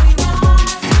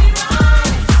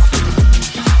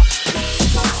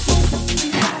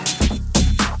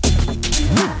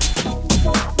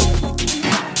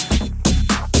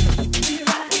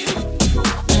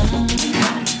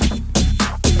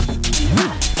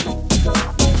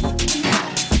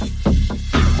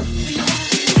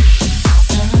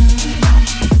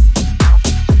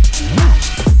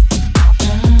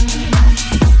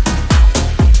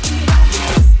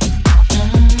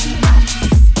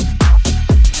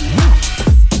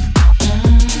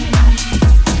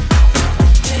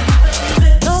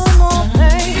 No more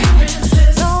pain,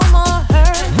 no more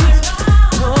hurt,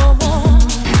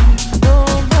 no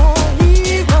more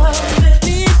evil.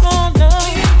 Need more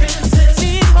love,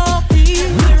 need more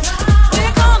peace.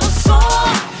 We're gonna soar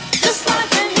just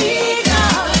like an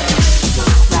eagle. Everybody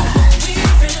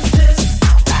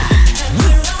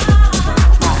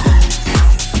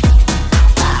rise, everybody rise,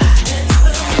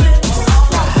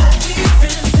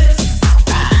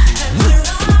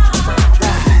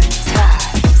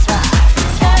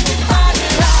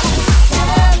 everybody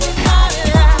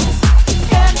rise. Everybody rise, everybody rise, everybody rise. Everybody rise,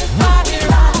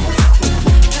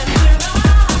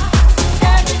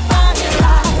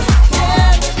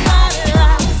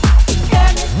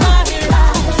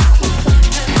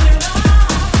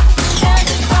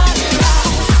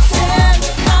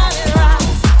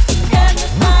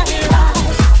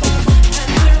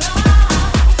 rise,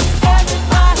 everybody rise.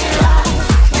 Everybody rise,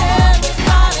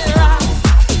 everybody rise,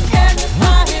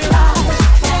 everybody rise,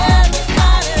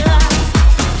 everybody rise.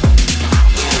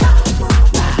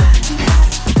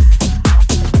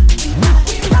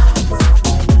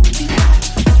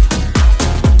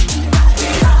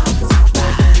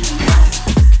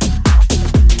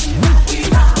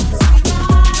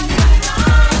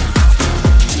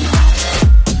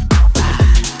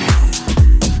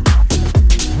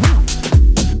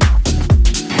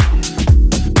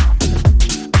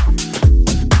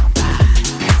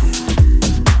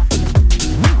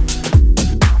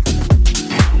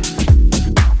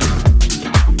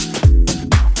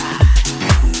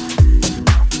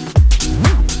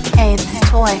 Hey, this is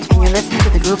Toy, and you're listening to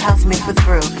the GRUV House Mix with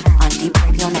GRUV on Deep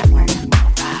Radio Network.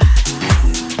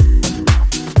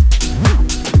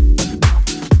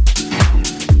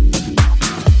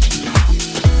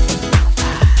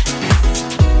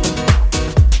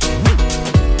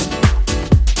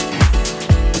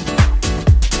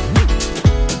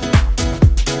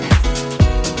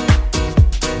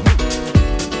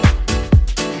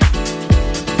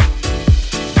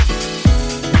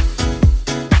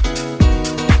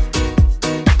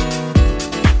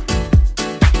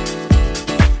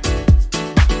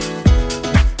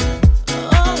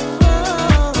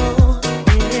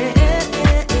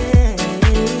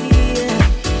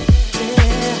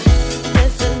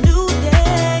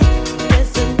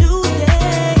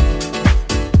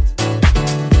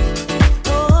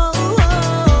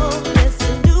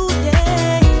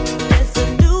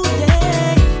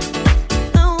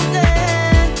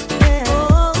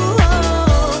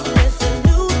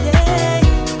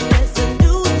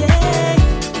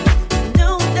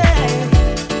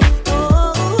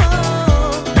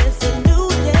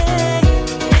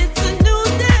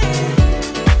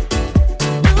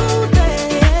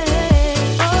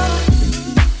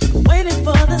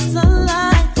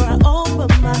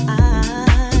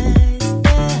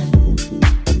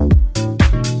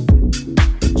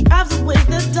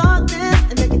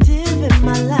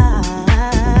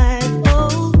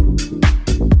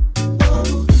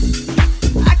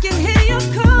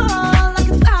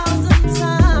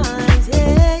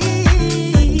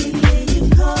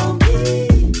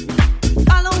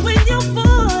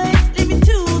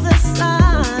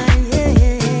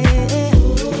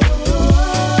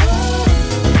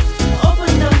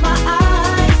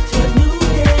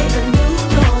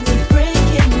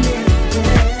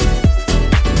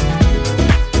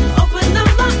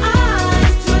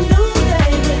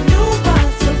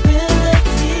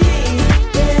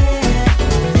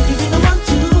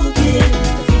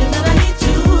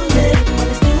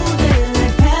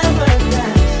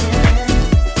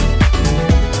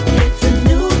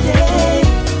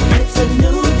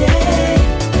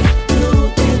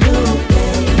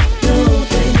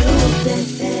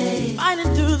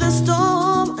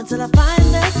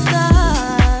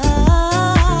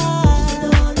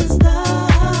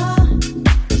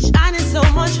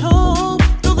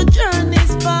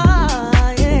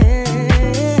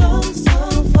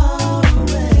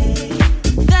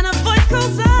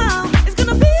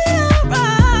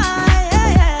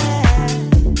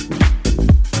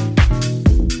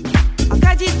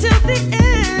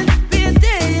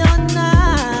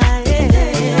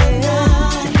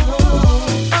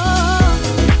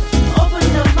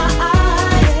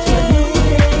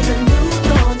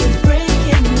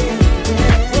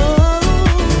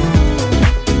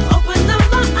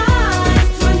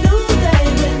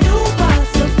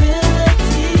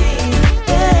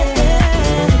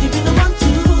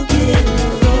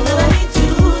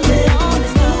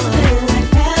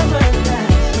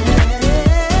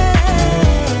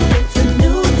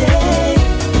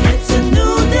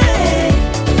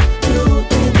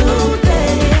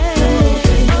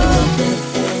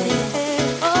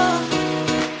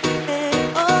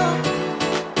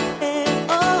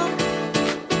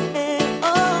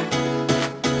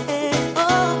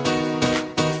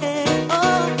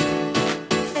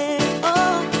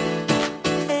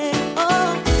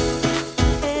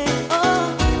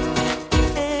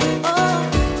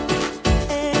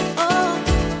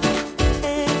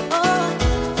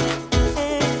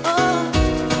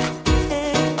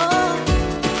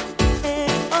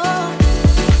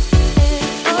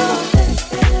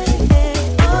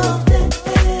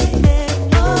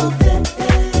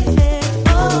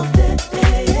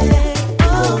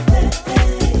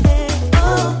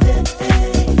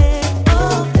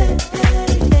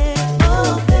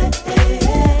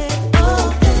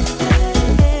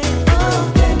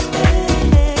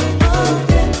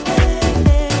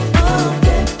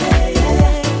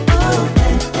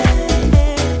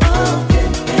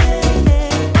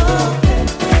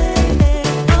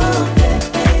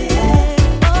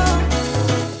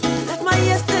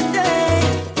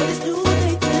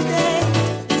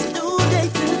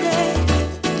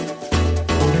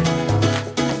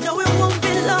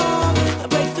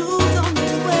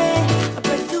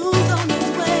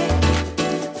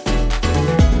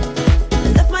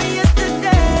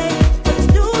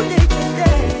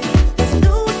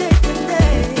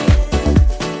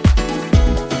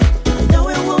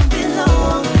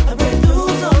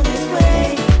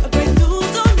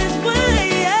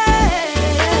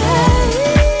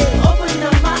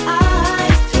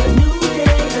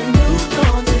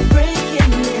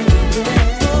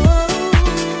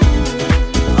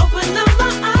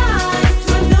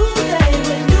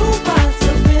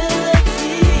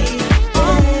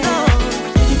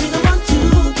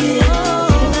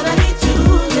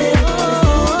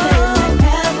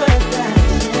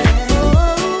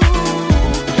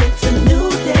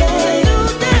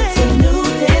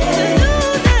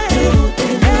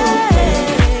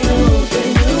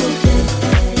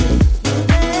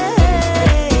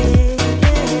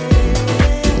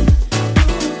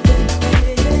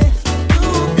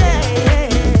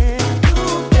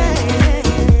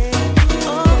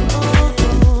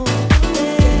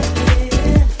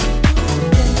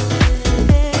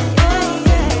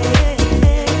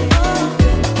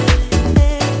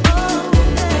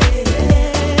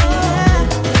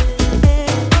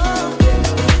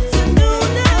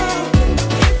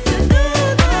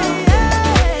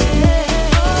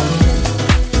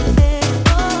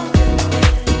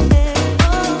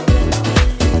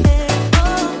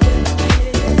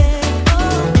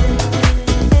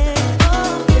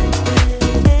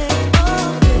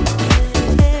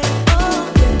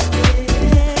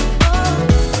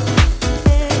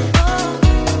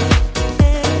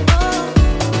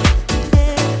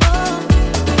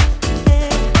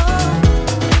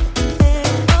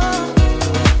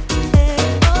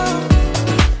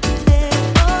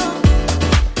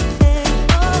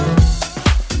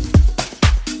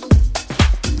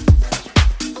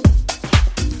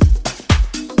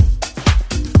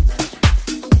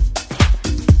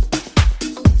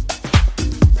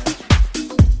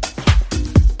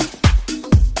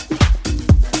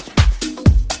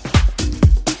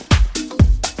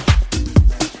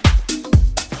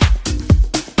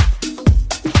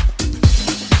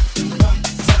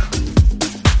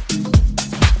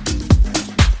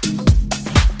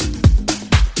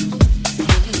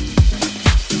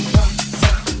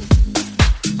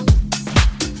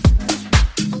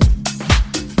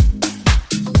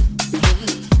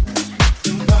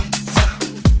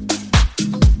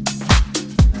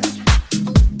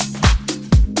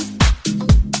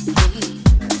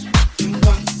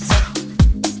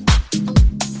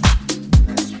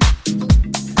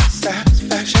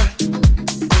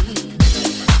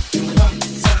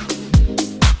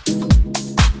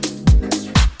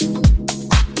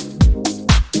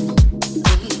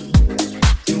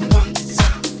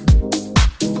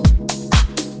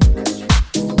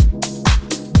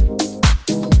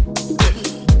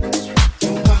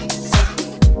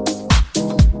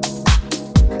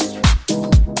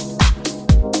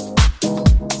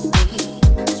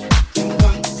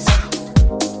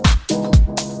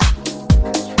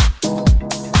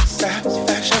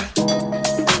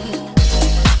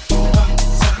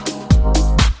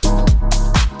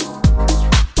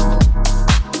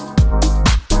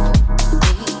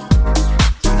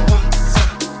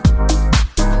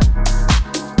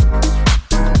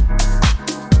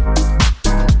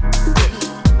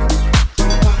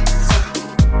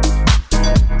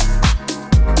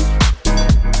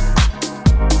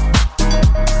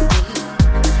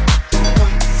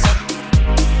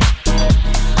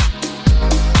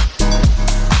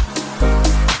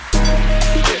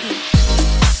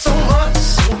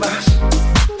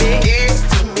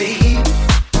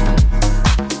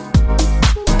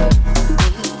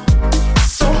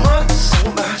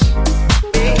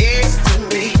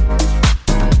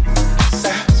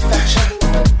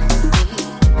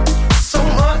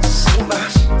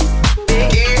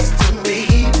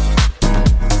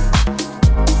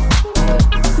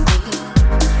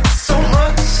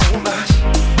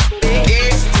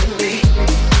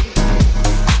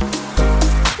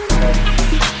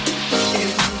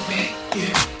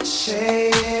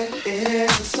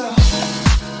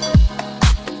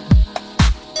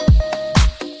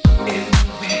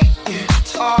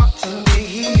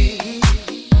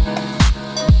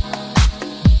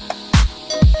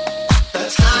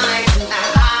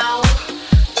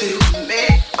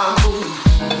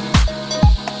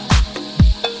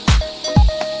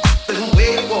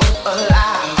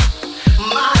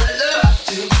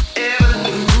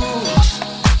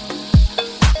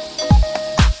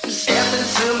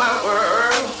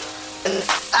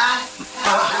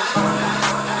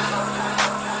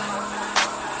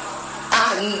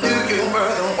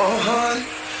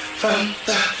 from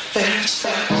the very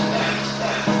start.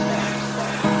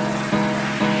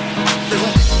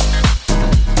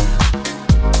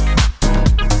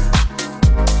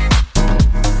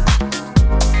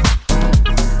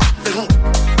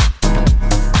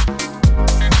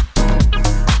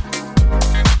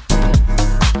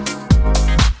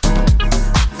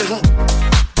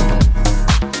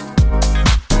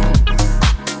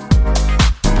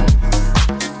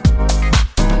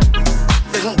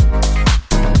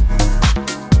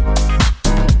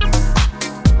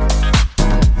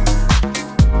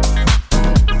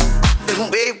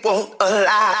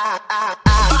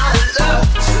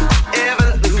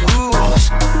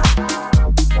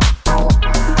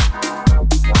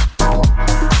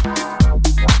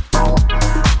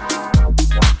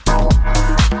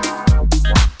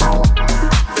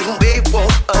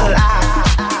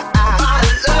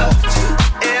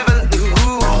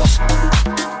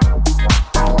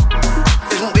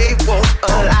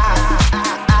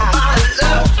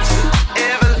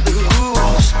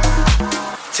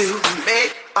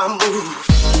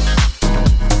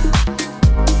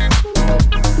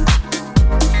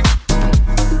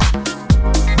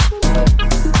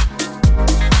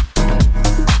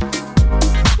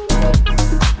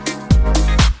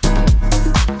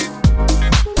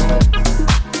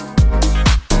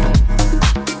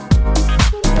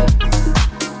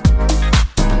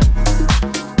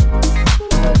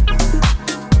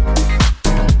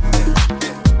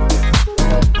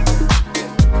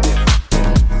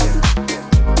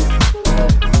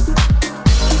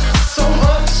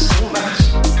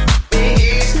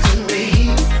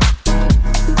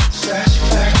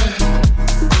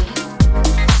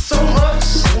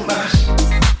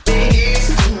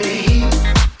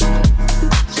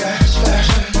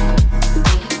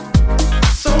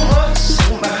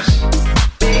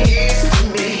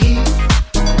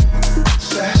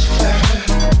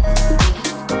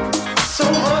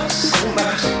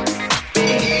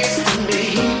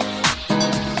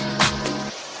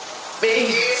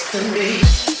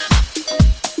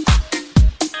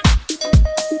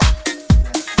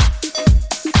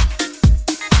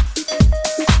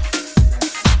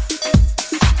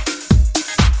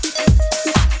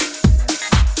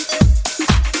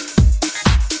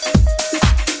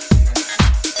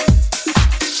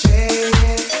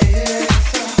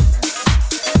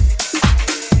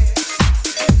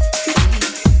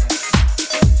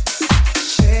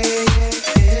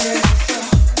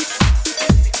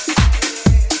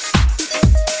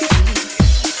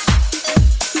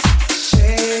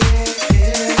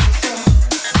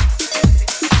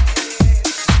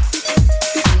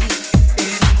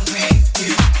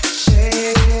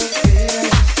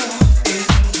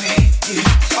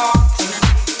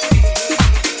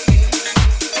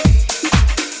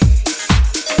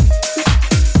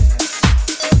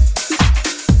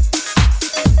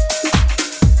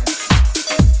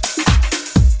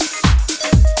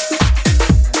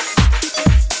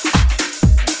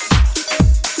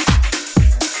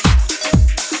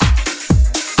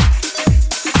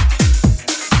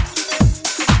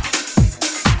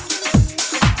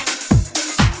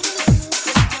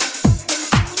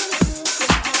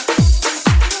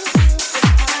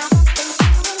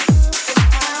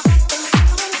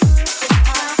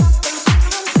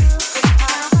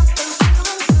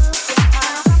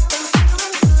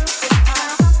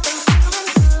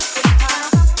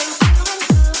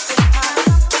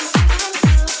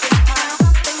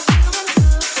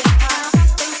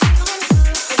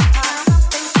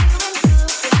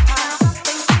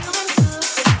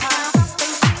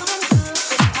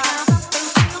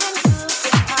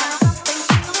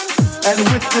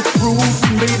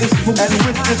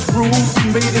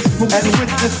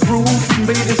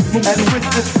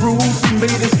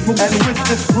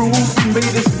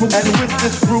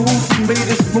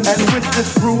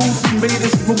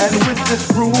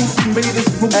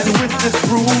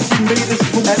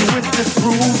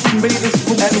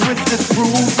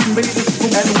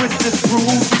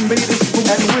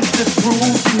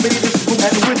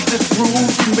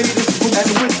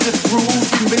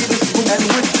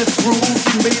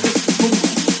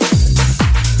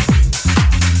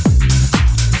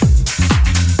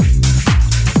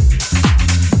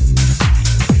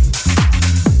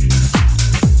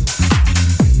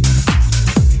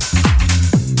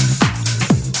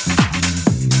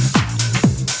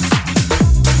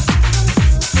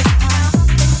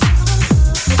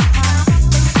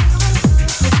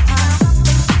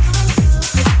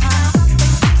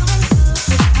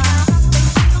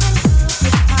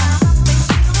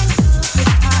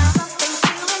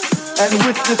 And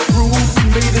with this groove,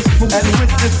 made us move, and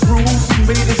with this groove, we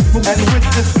made us move, and with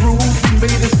this groove, we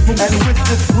made us move, and with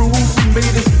this groove, we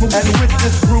made us move, and with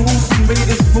this groove, we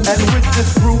made us move, and with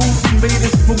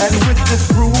this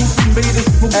groove, we made us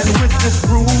move, and with this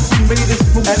groove, we made us move, and with this groove, we made us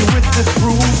move, and with this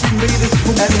groove, we made us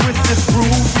move, and with this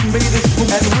groove, we made us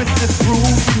move, and with this groove,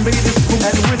 we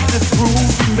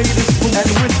made us move,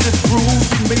 and with this groove, we made us move, and with this groove,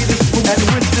 we made us move, and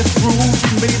with this groove,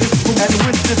 we made us move, and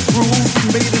with this groove, we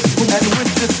made us move, and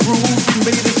with this groove, we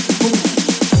made us move.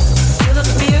 Feel the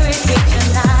spirit hit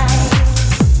tonight,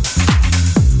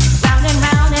 round and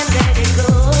round and let it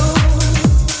go.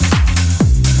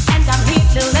 And I'm here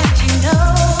to let you know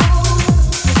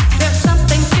there's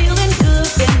something feeling good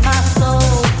in my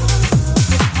soul.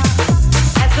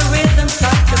 As the rhythm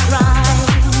starts to grind,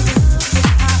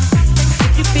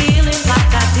 if you feel it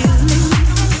like I do,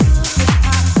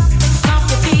 stomp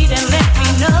your feet and let me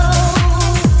know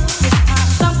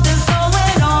something's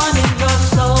going on in your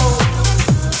soul.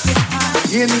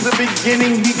 In the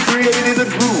beginning, he created a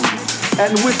groove,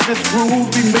 and with this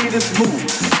groove, he made us move,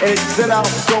 and it set our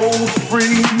souls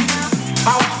free.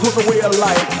 House was a way of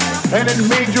life, and it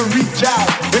made you reach out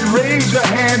and raise your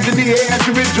hands in the air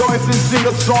to rejoice and sing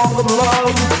a song of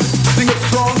love, sing a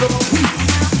song of peace,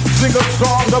 sing a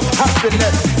song of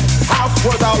happiness. House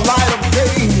was our light of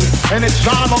day, and it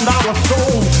shone on our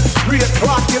souls. 3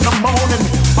 o'clock in the morning,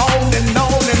 on and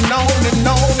on and on and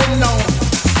on and on.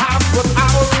 House was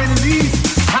our release.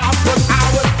 House was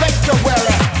our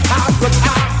sanctuary. House was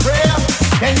our prayer.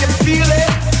 Can you feel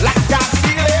it like I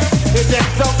feel it? Is there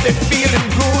something feeling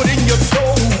good in your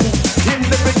soul? In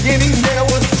the beginning there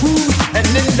was truth, and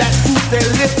in that truth there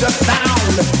lived a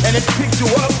sound, and it picked you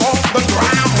up off the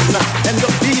ground. And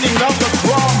the beating of the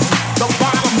drum, the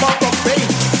bottom of the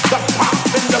bass, the pop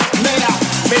and the snare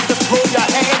made you throw your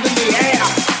hands in the air.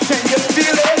 Can you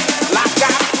feel it like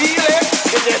I feel it?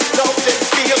 Is there something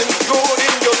feeling good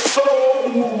in your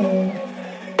soul?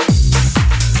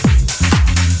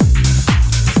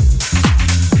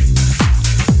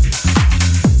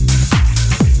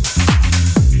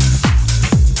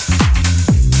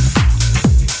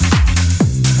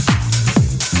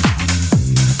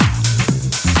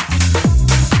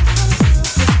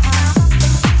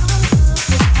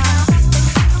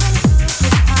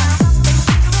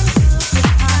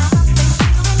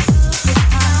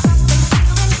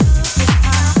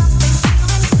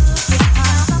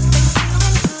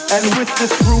 And with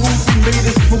this groove, we made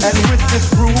us move. And with this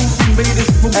groove, we made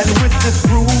us move. And with this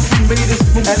groove, we made us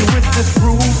move. And with this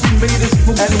groove, we made us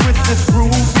move. And with this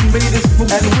groove, we made us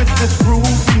move. And with this groove,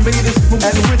 we made us move.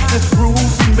 And with this groove,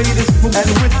 we made us move.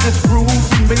 And with this groove,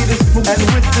 we made us move. And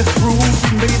with this groove,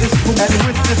 we made us move. And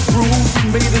with this groove,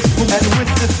 we made us move. And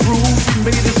with this groove, we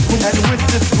made us move. And with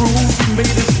this groove, we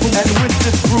made us move. And with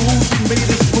this groove, we made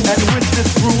us move. And with this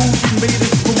groove, we made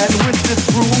us move. And with this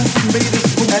groove, we made us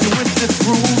move. And with this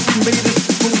groove, we made us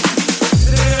move.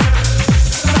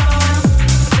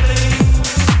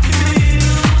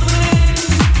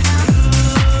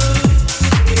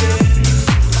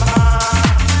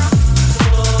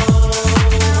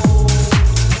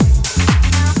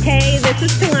 Hey, this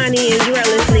is Talani, and you are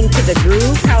listening to the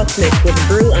GRUV House Mix with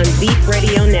Brew on Beat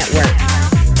Radio Network.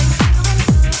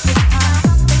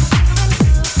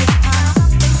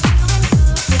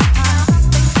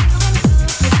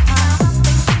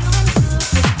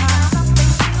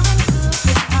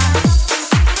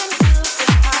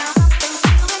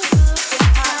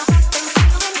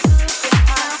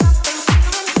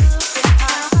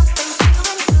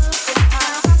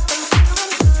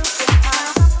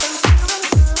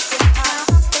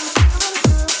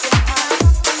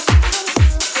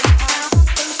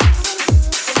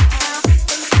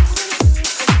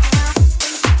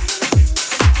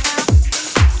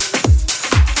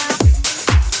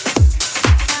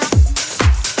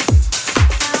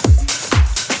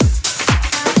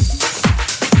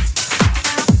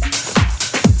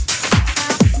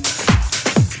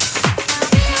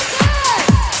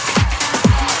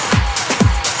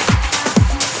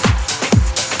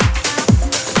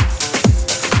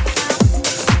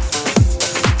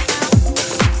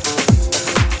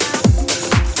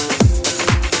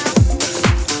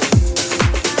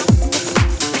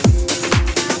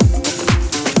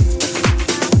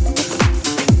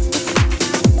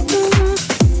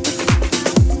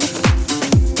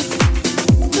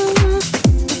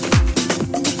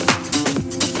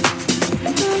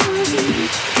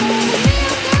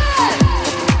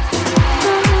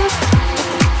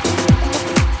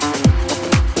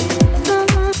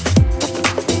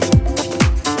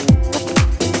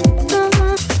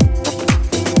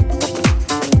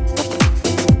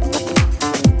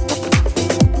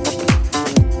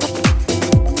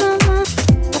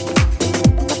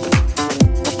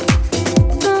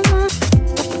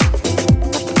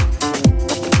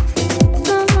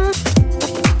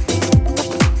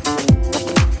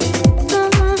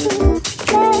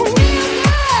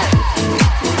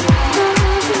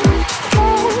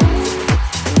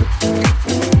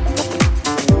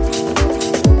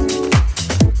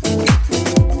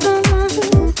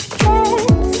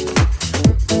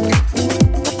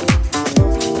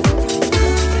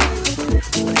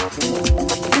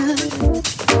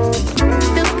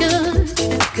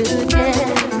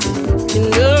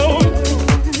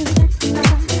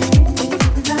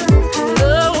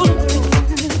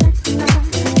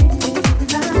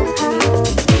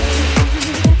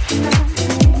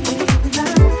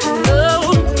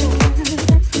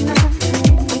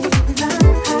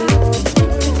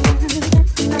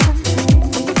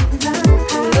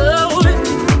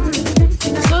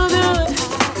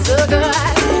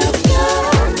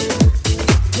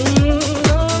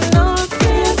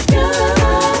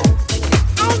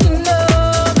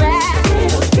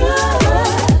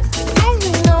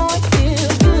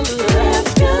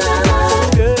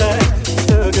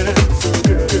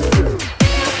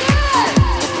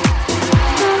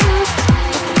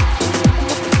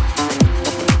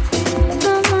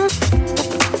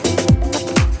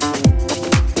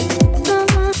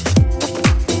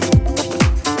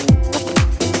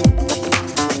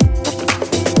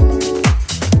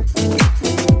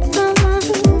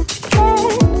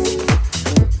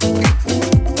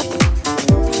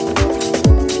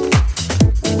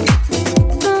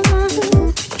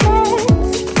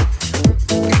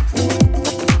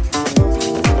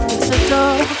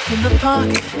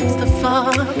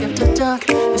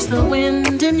 It's the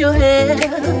wind in your hair.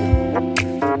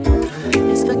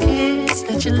 It's the kiss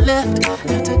that you left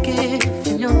after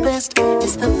giving your best.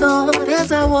 It's the thought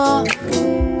as I walk.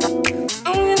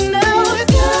 Oh, you know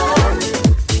it's good.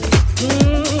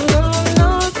 Oh, no,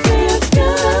 it feels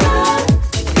good.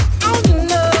 Oh, you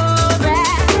know that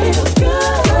it feels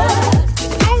good.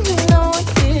 Oh, you know it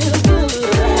feels good.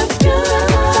 Feels good.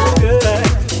 So good,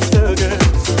 so good,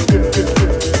 so good.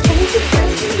 Can't you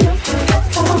take me up to the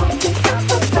top?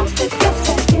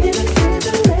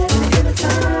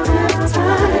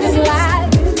 It's life.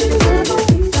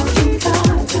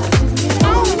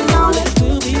 Oh, no, that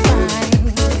we'll be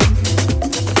fine.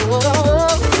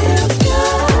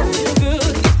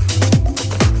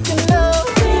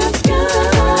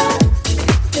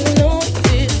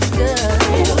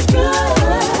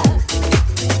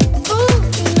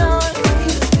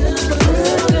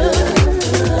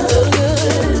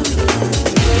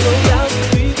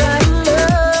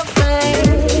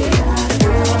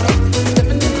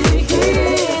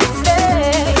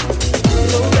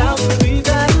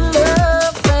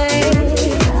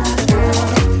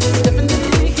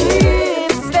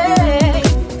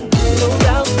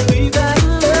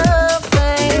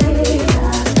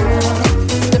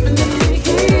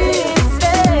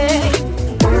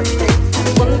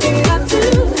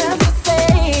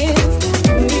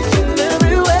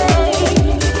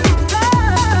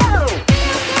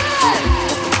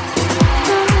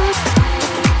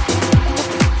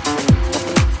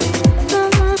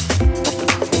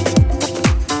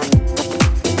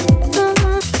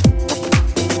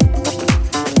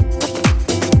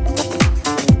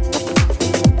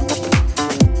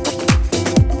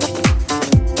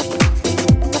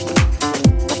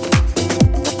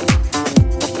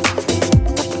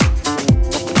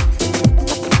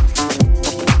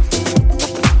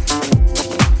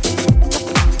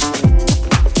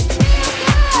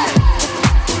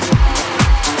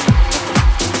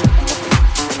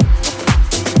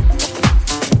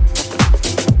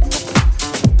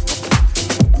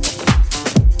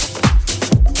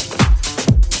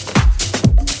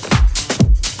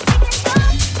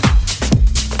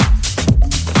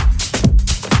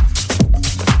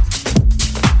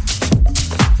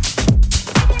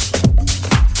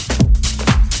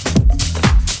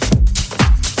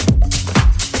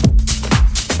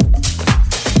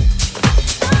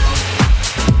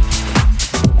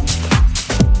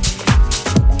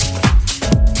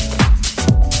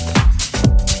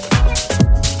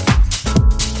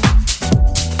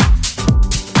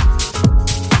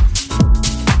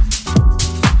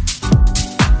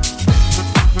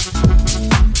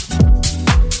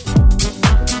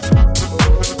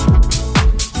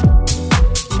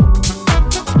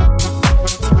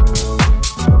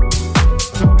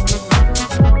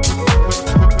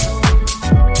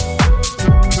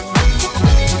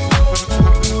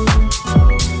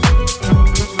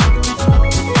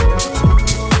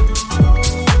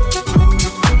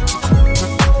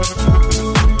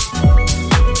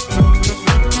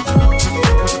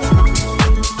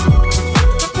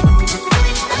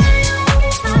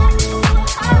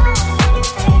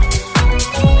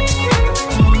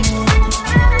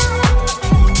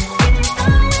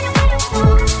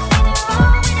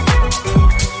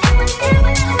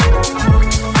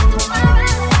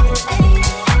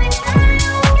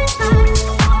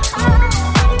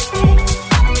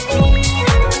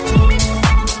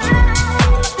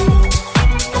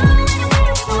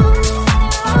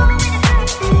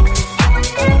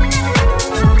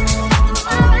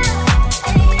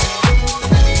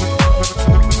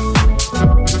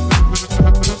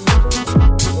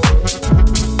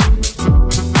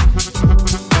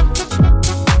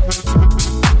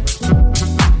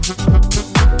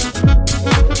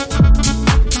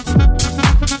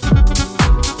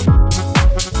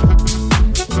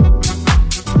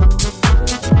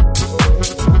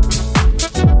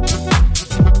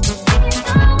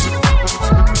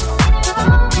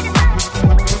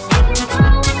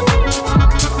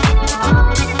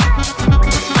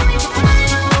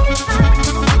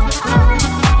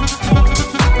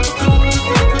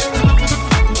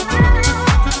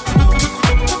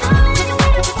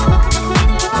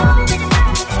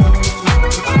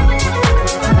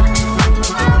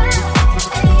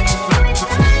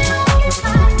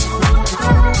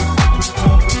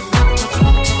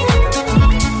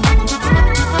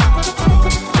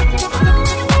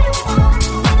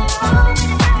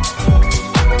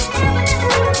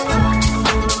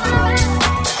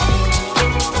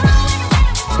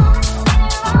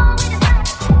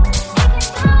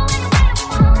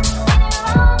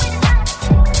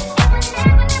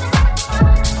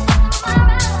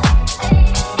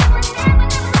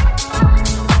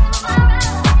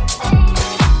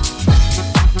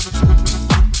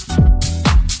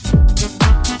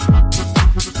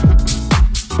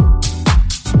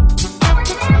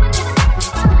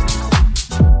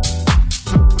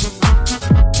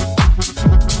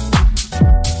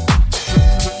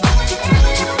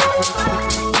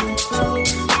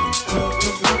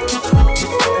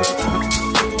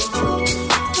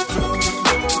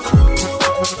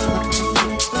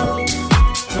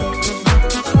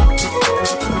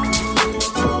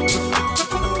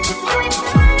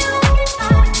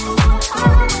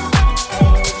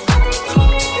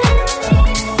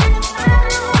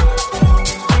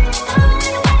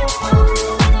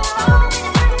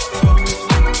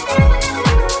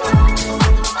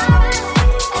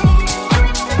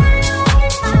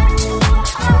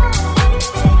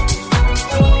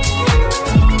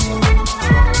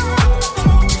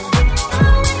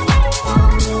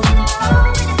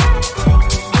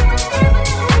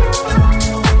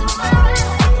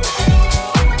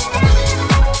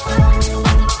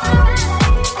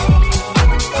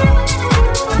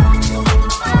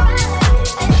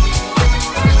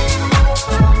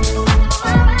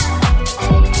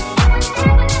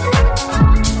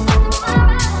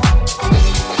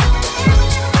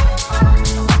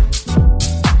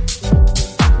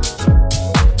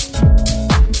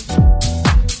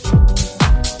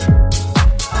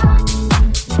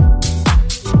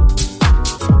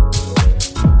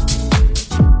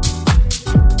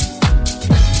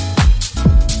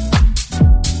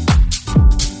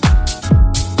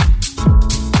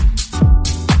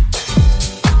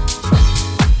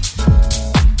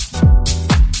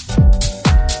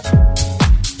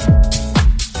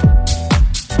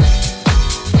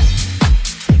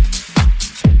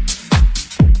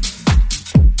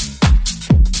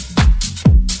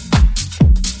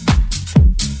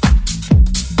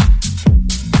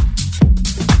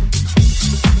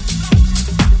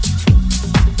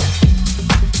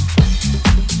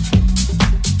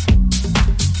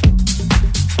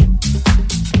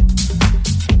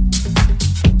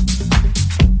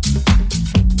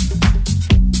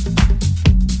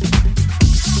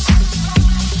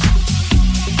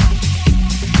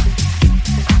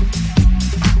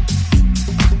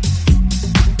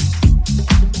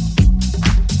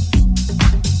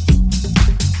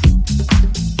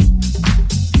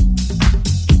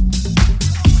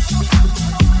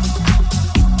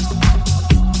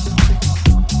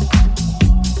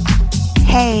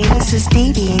 is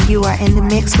Dee Dee, and you are in the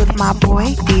mix with my boy,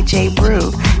 DJ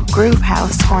Brew, GRUV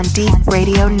House on Deep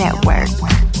Radio Network.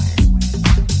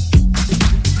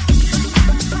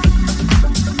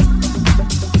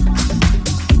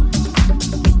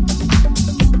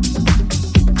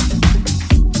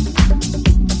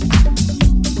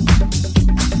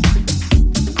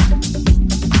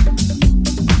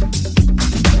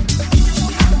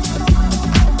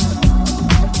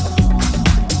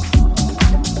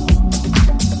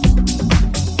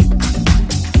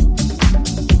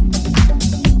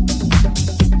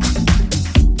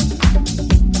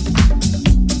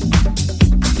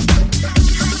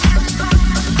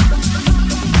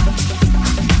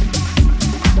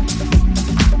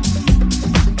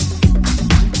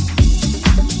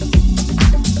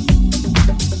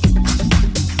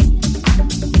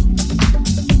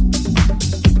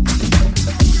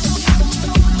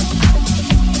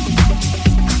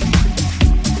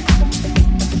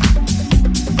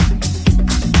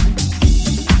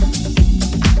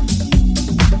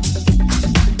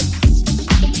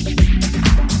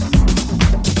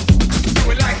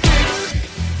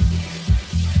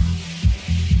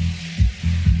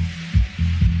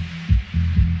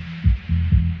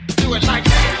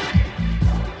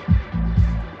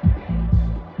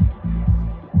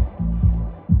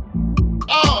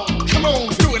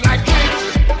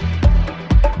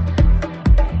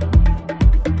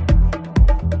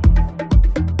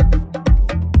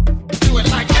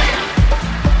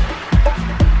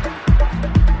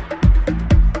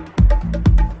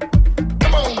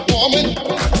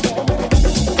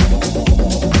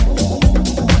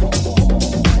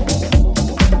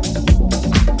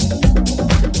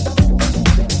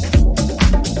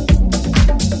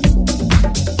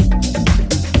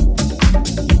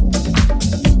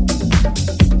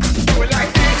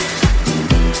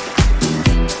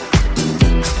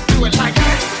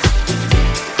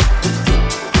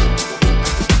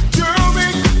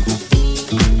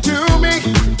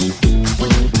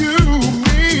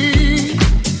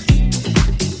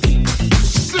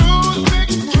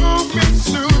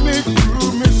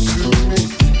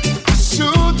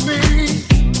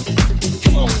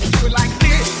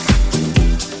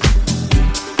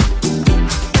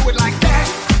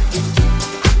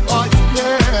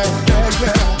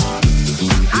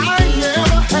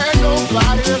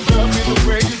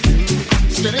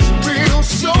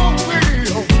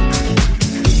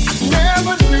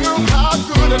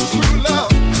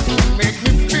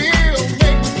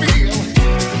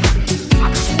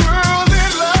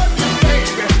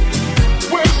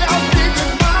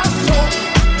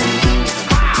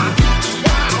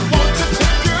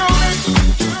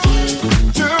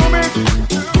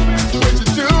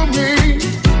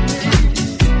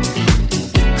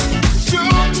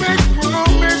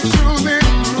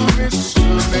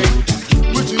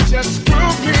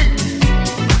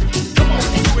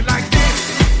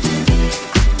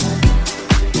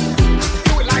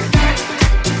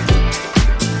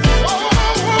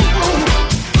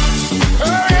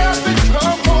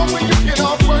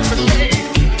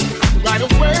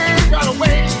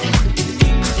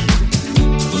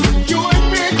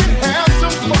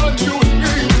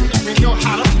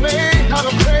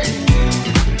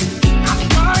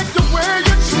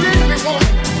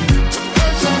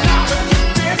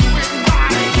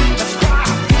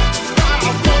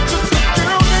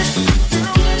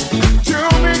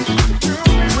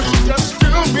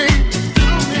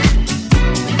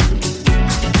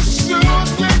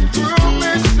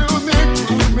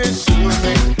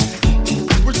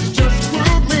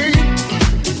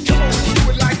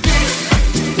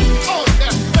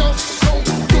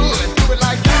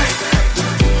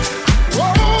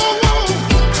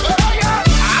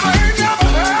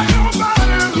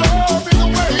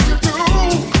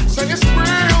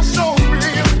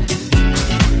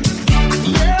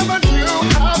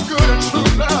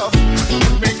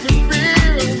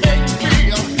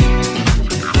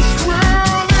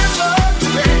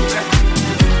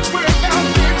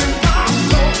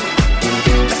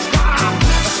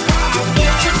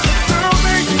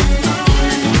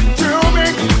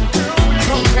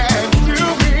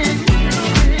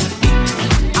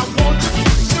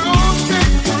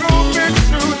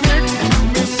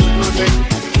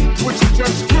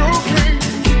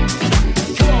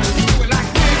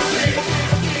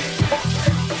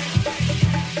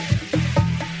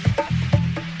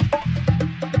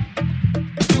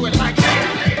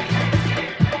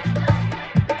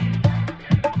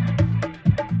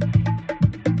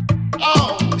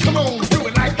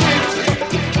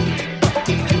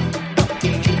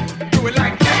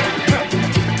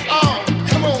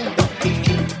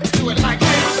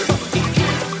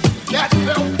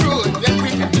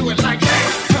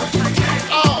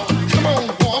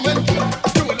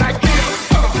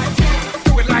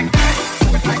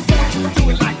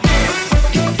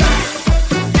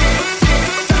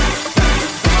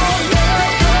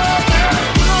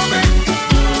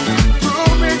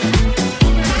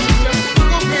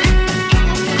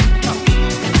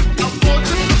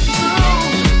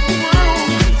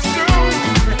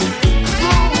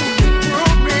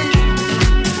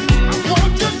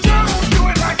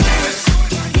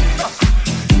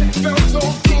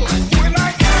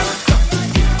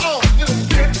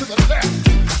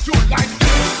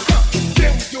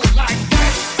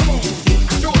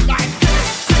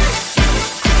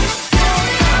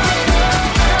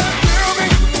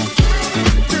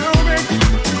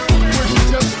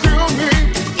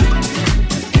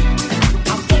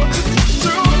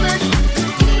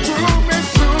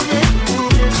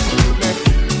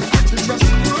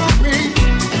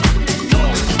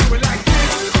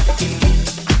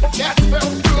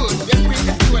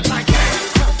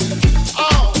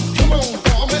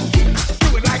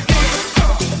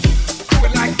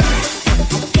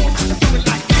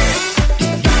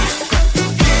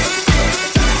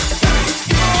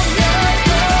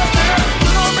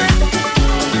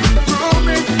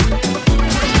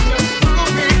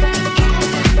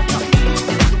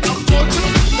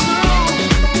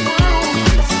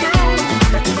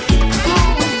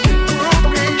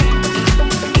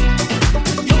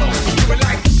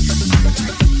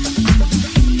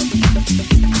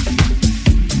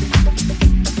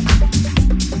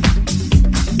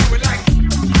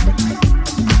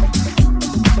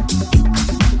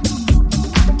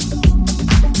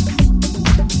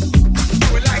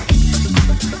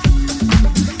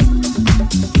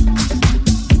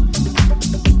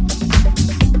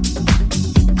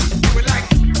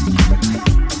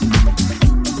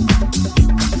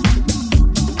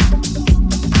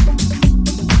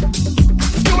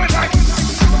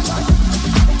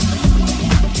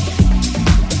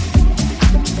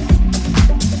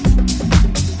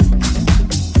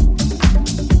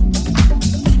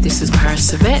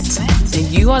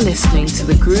 and you are listening to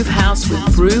the GRUV House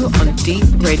with Brew on Deep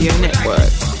Radio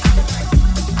Network.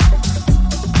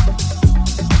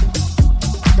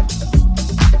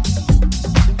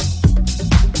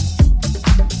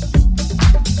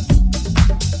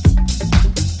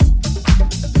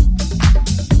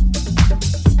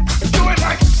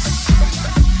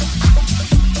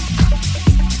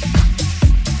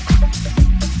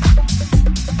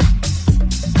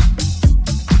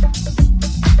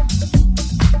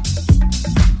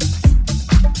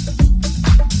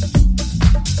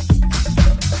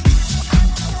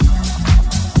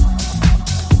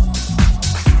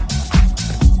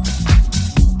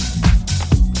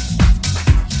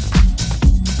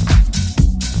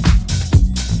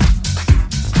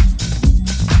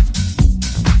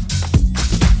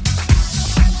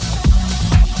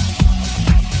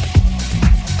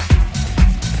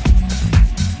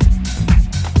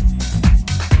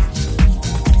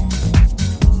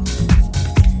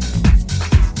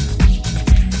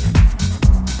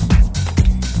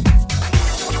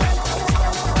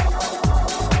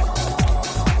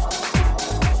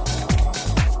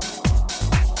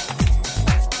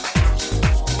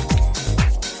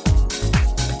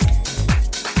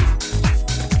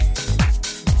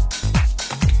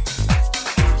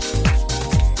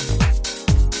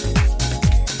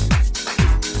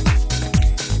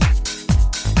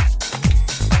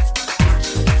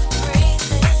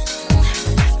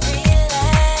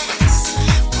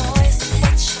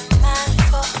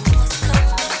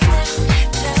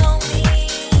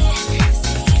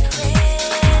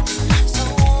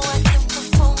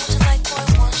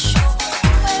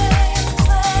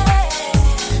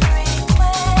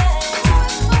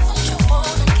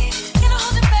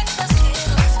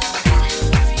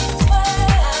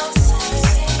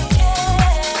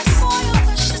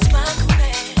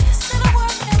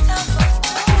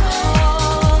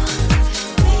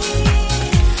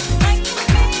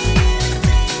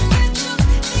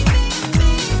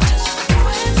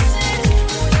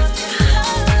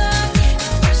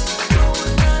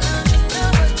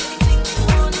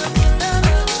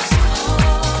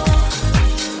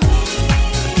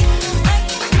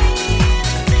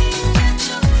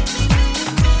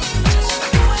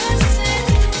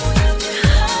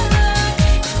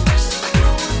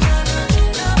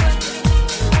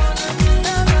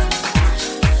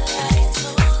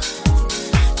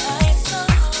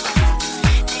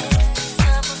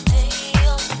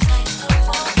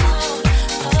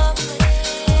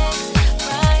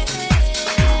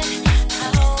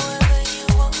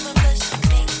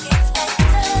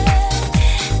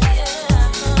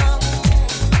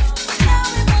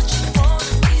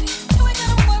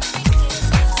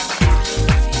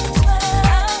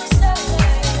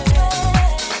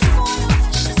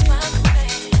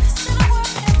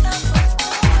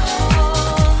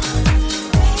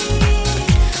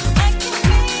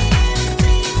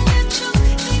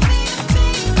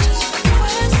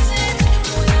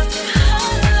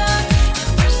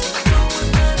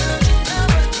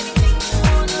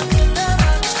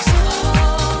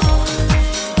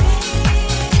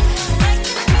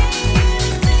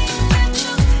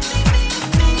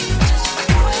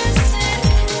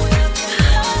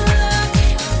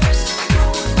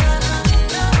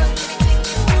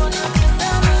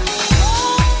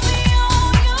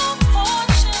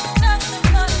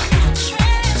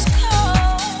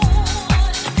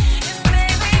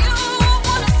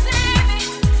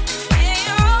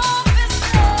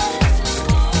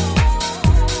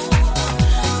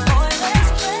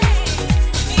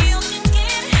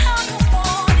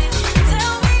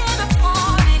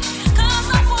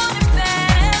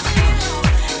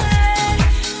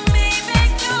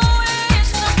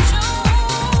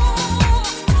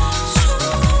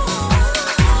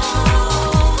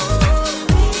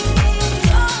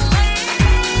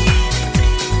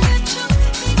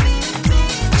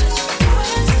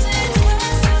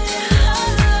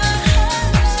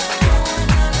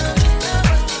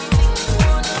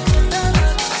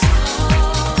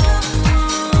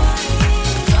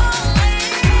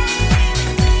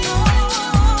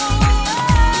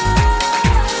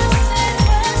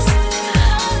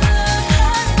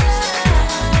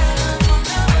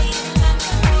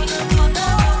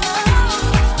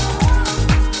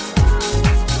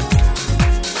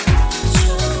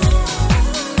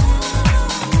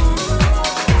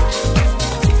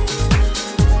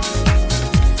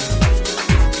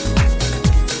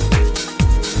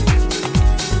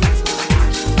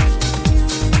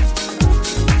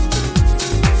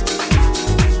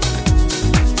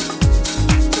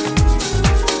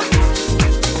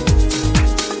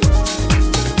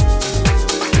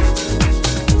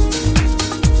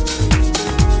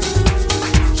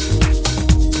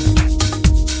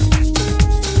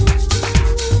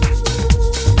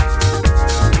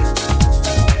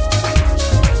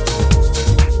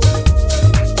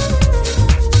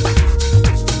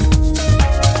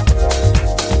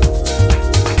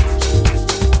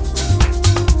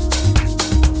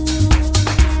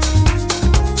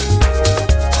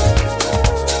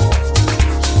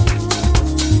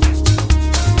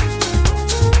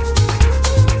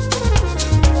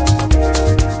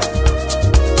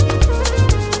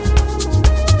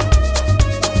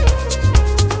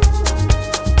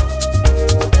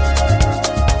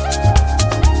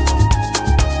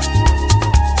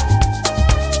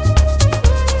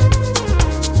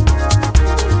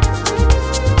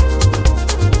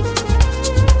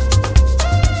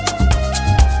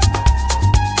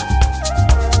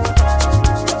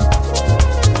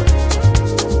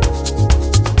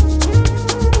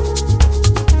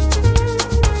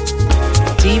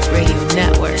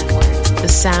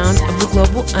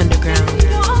 global underground,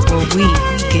 where we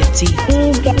get deep.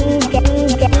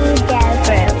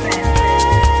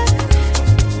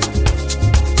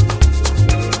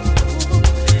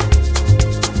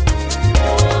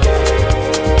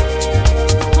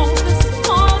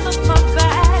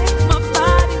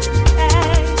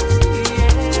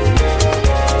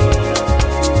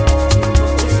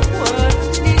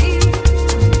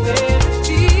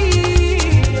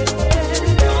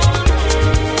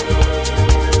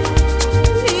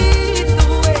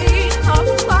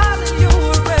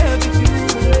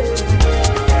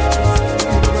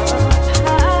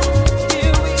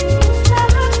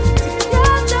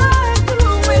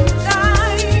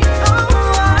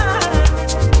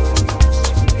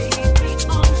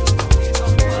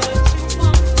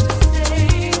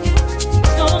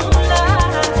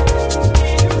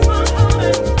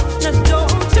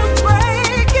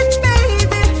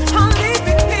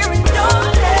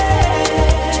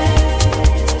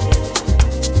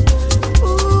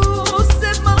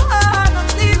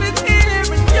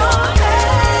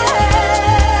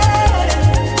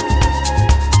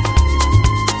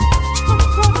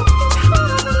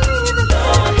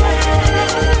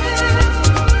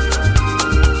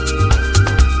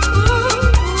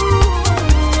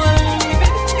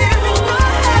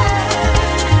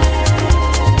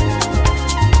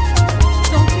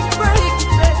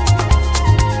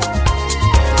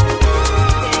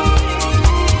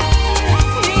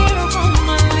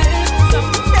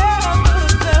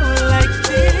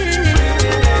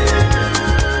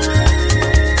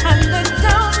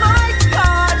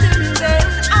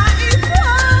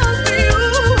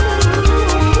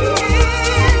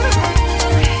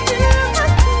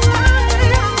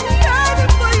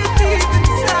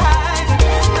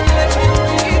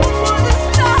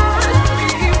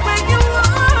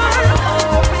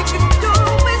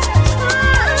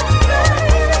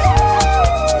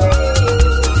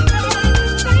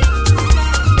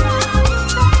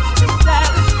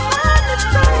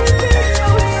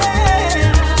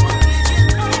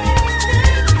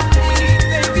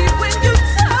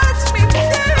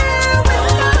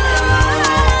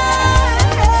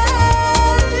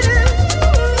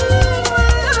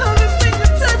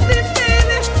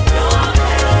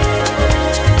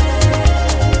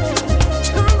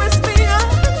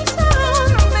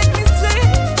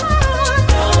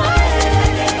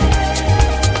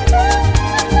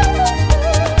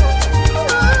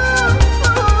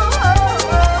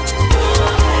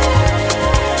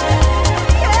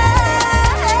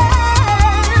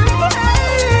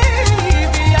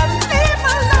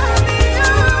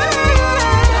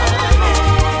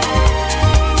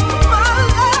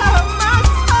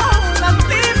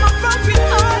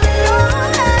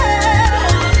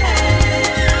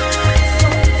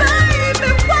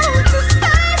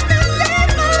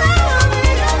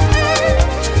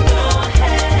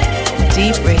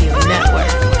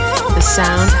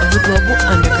 Global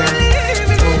Underground,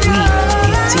 where we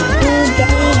get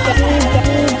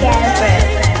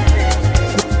deep.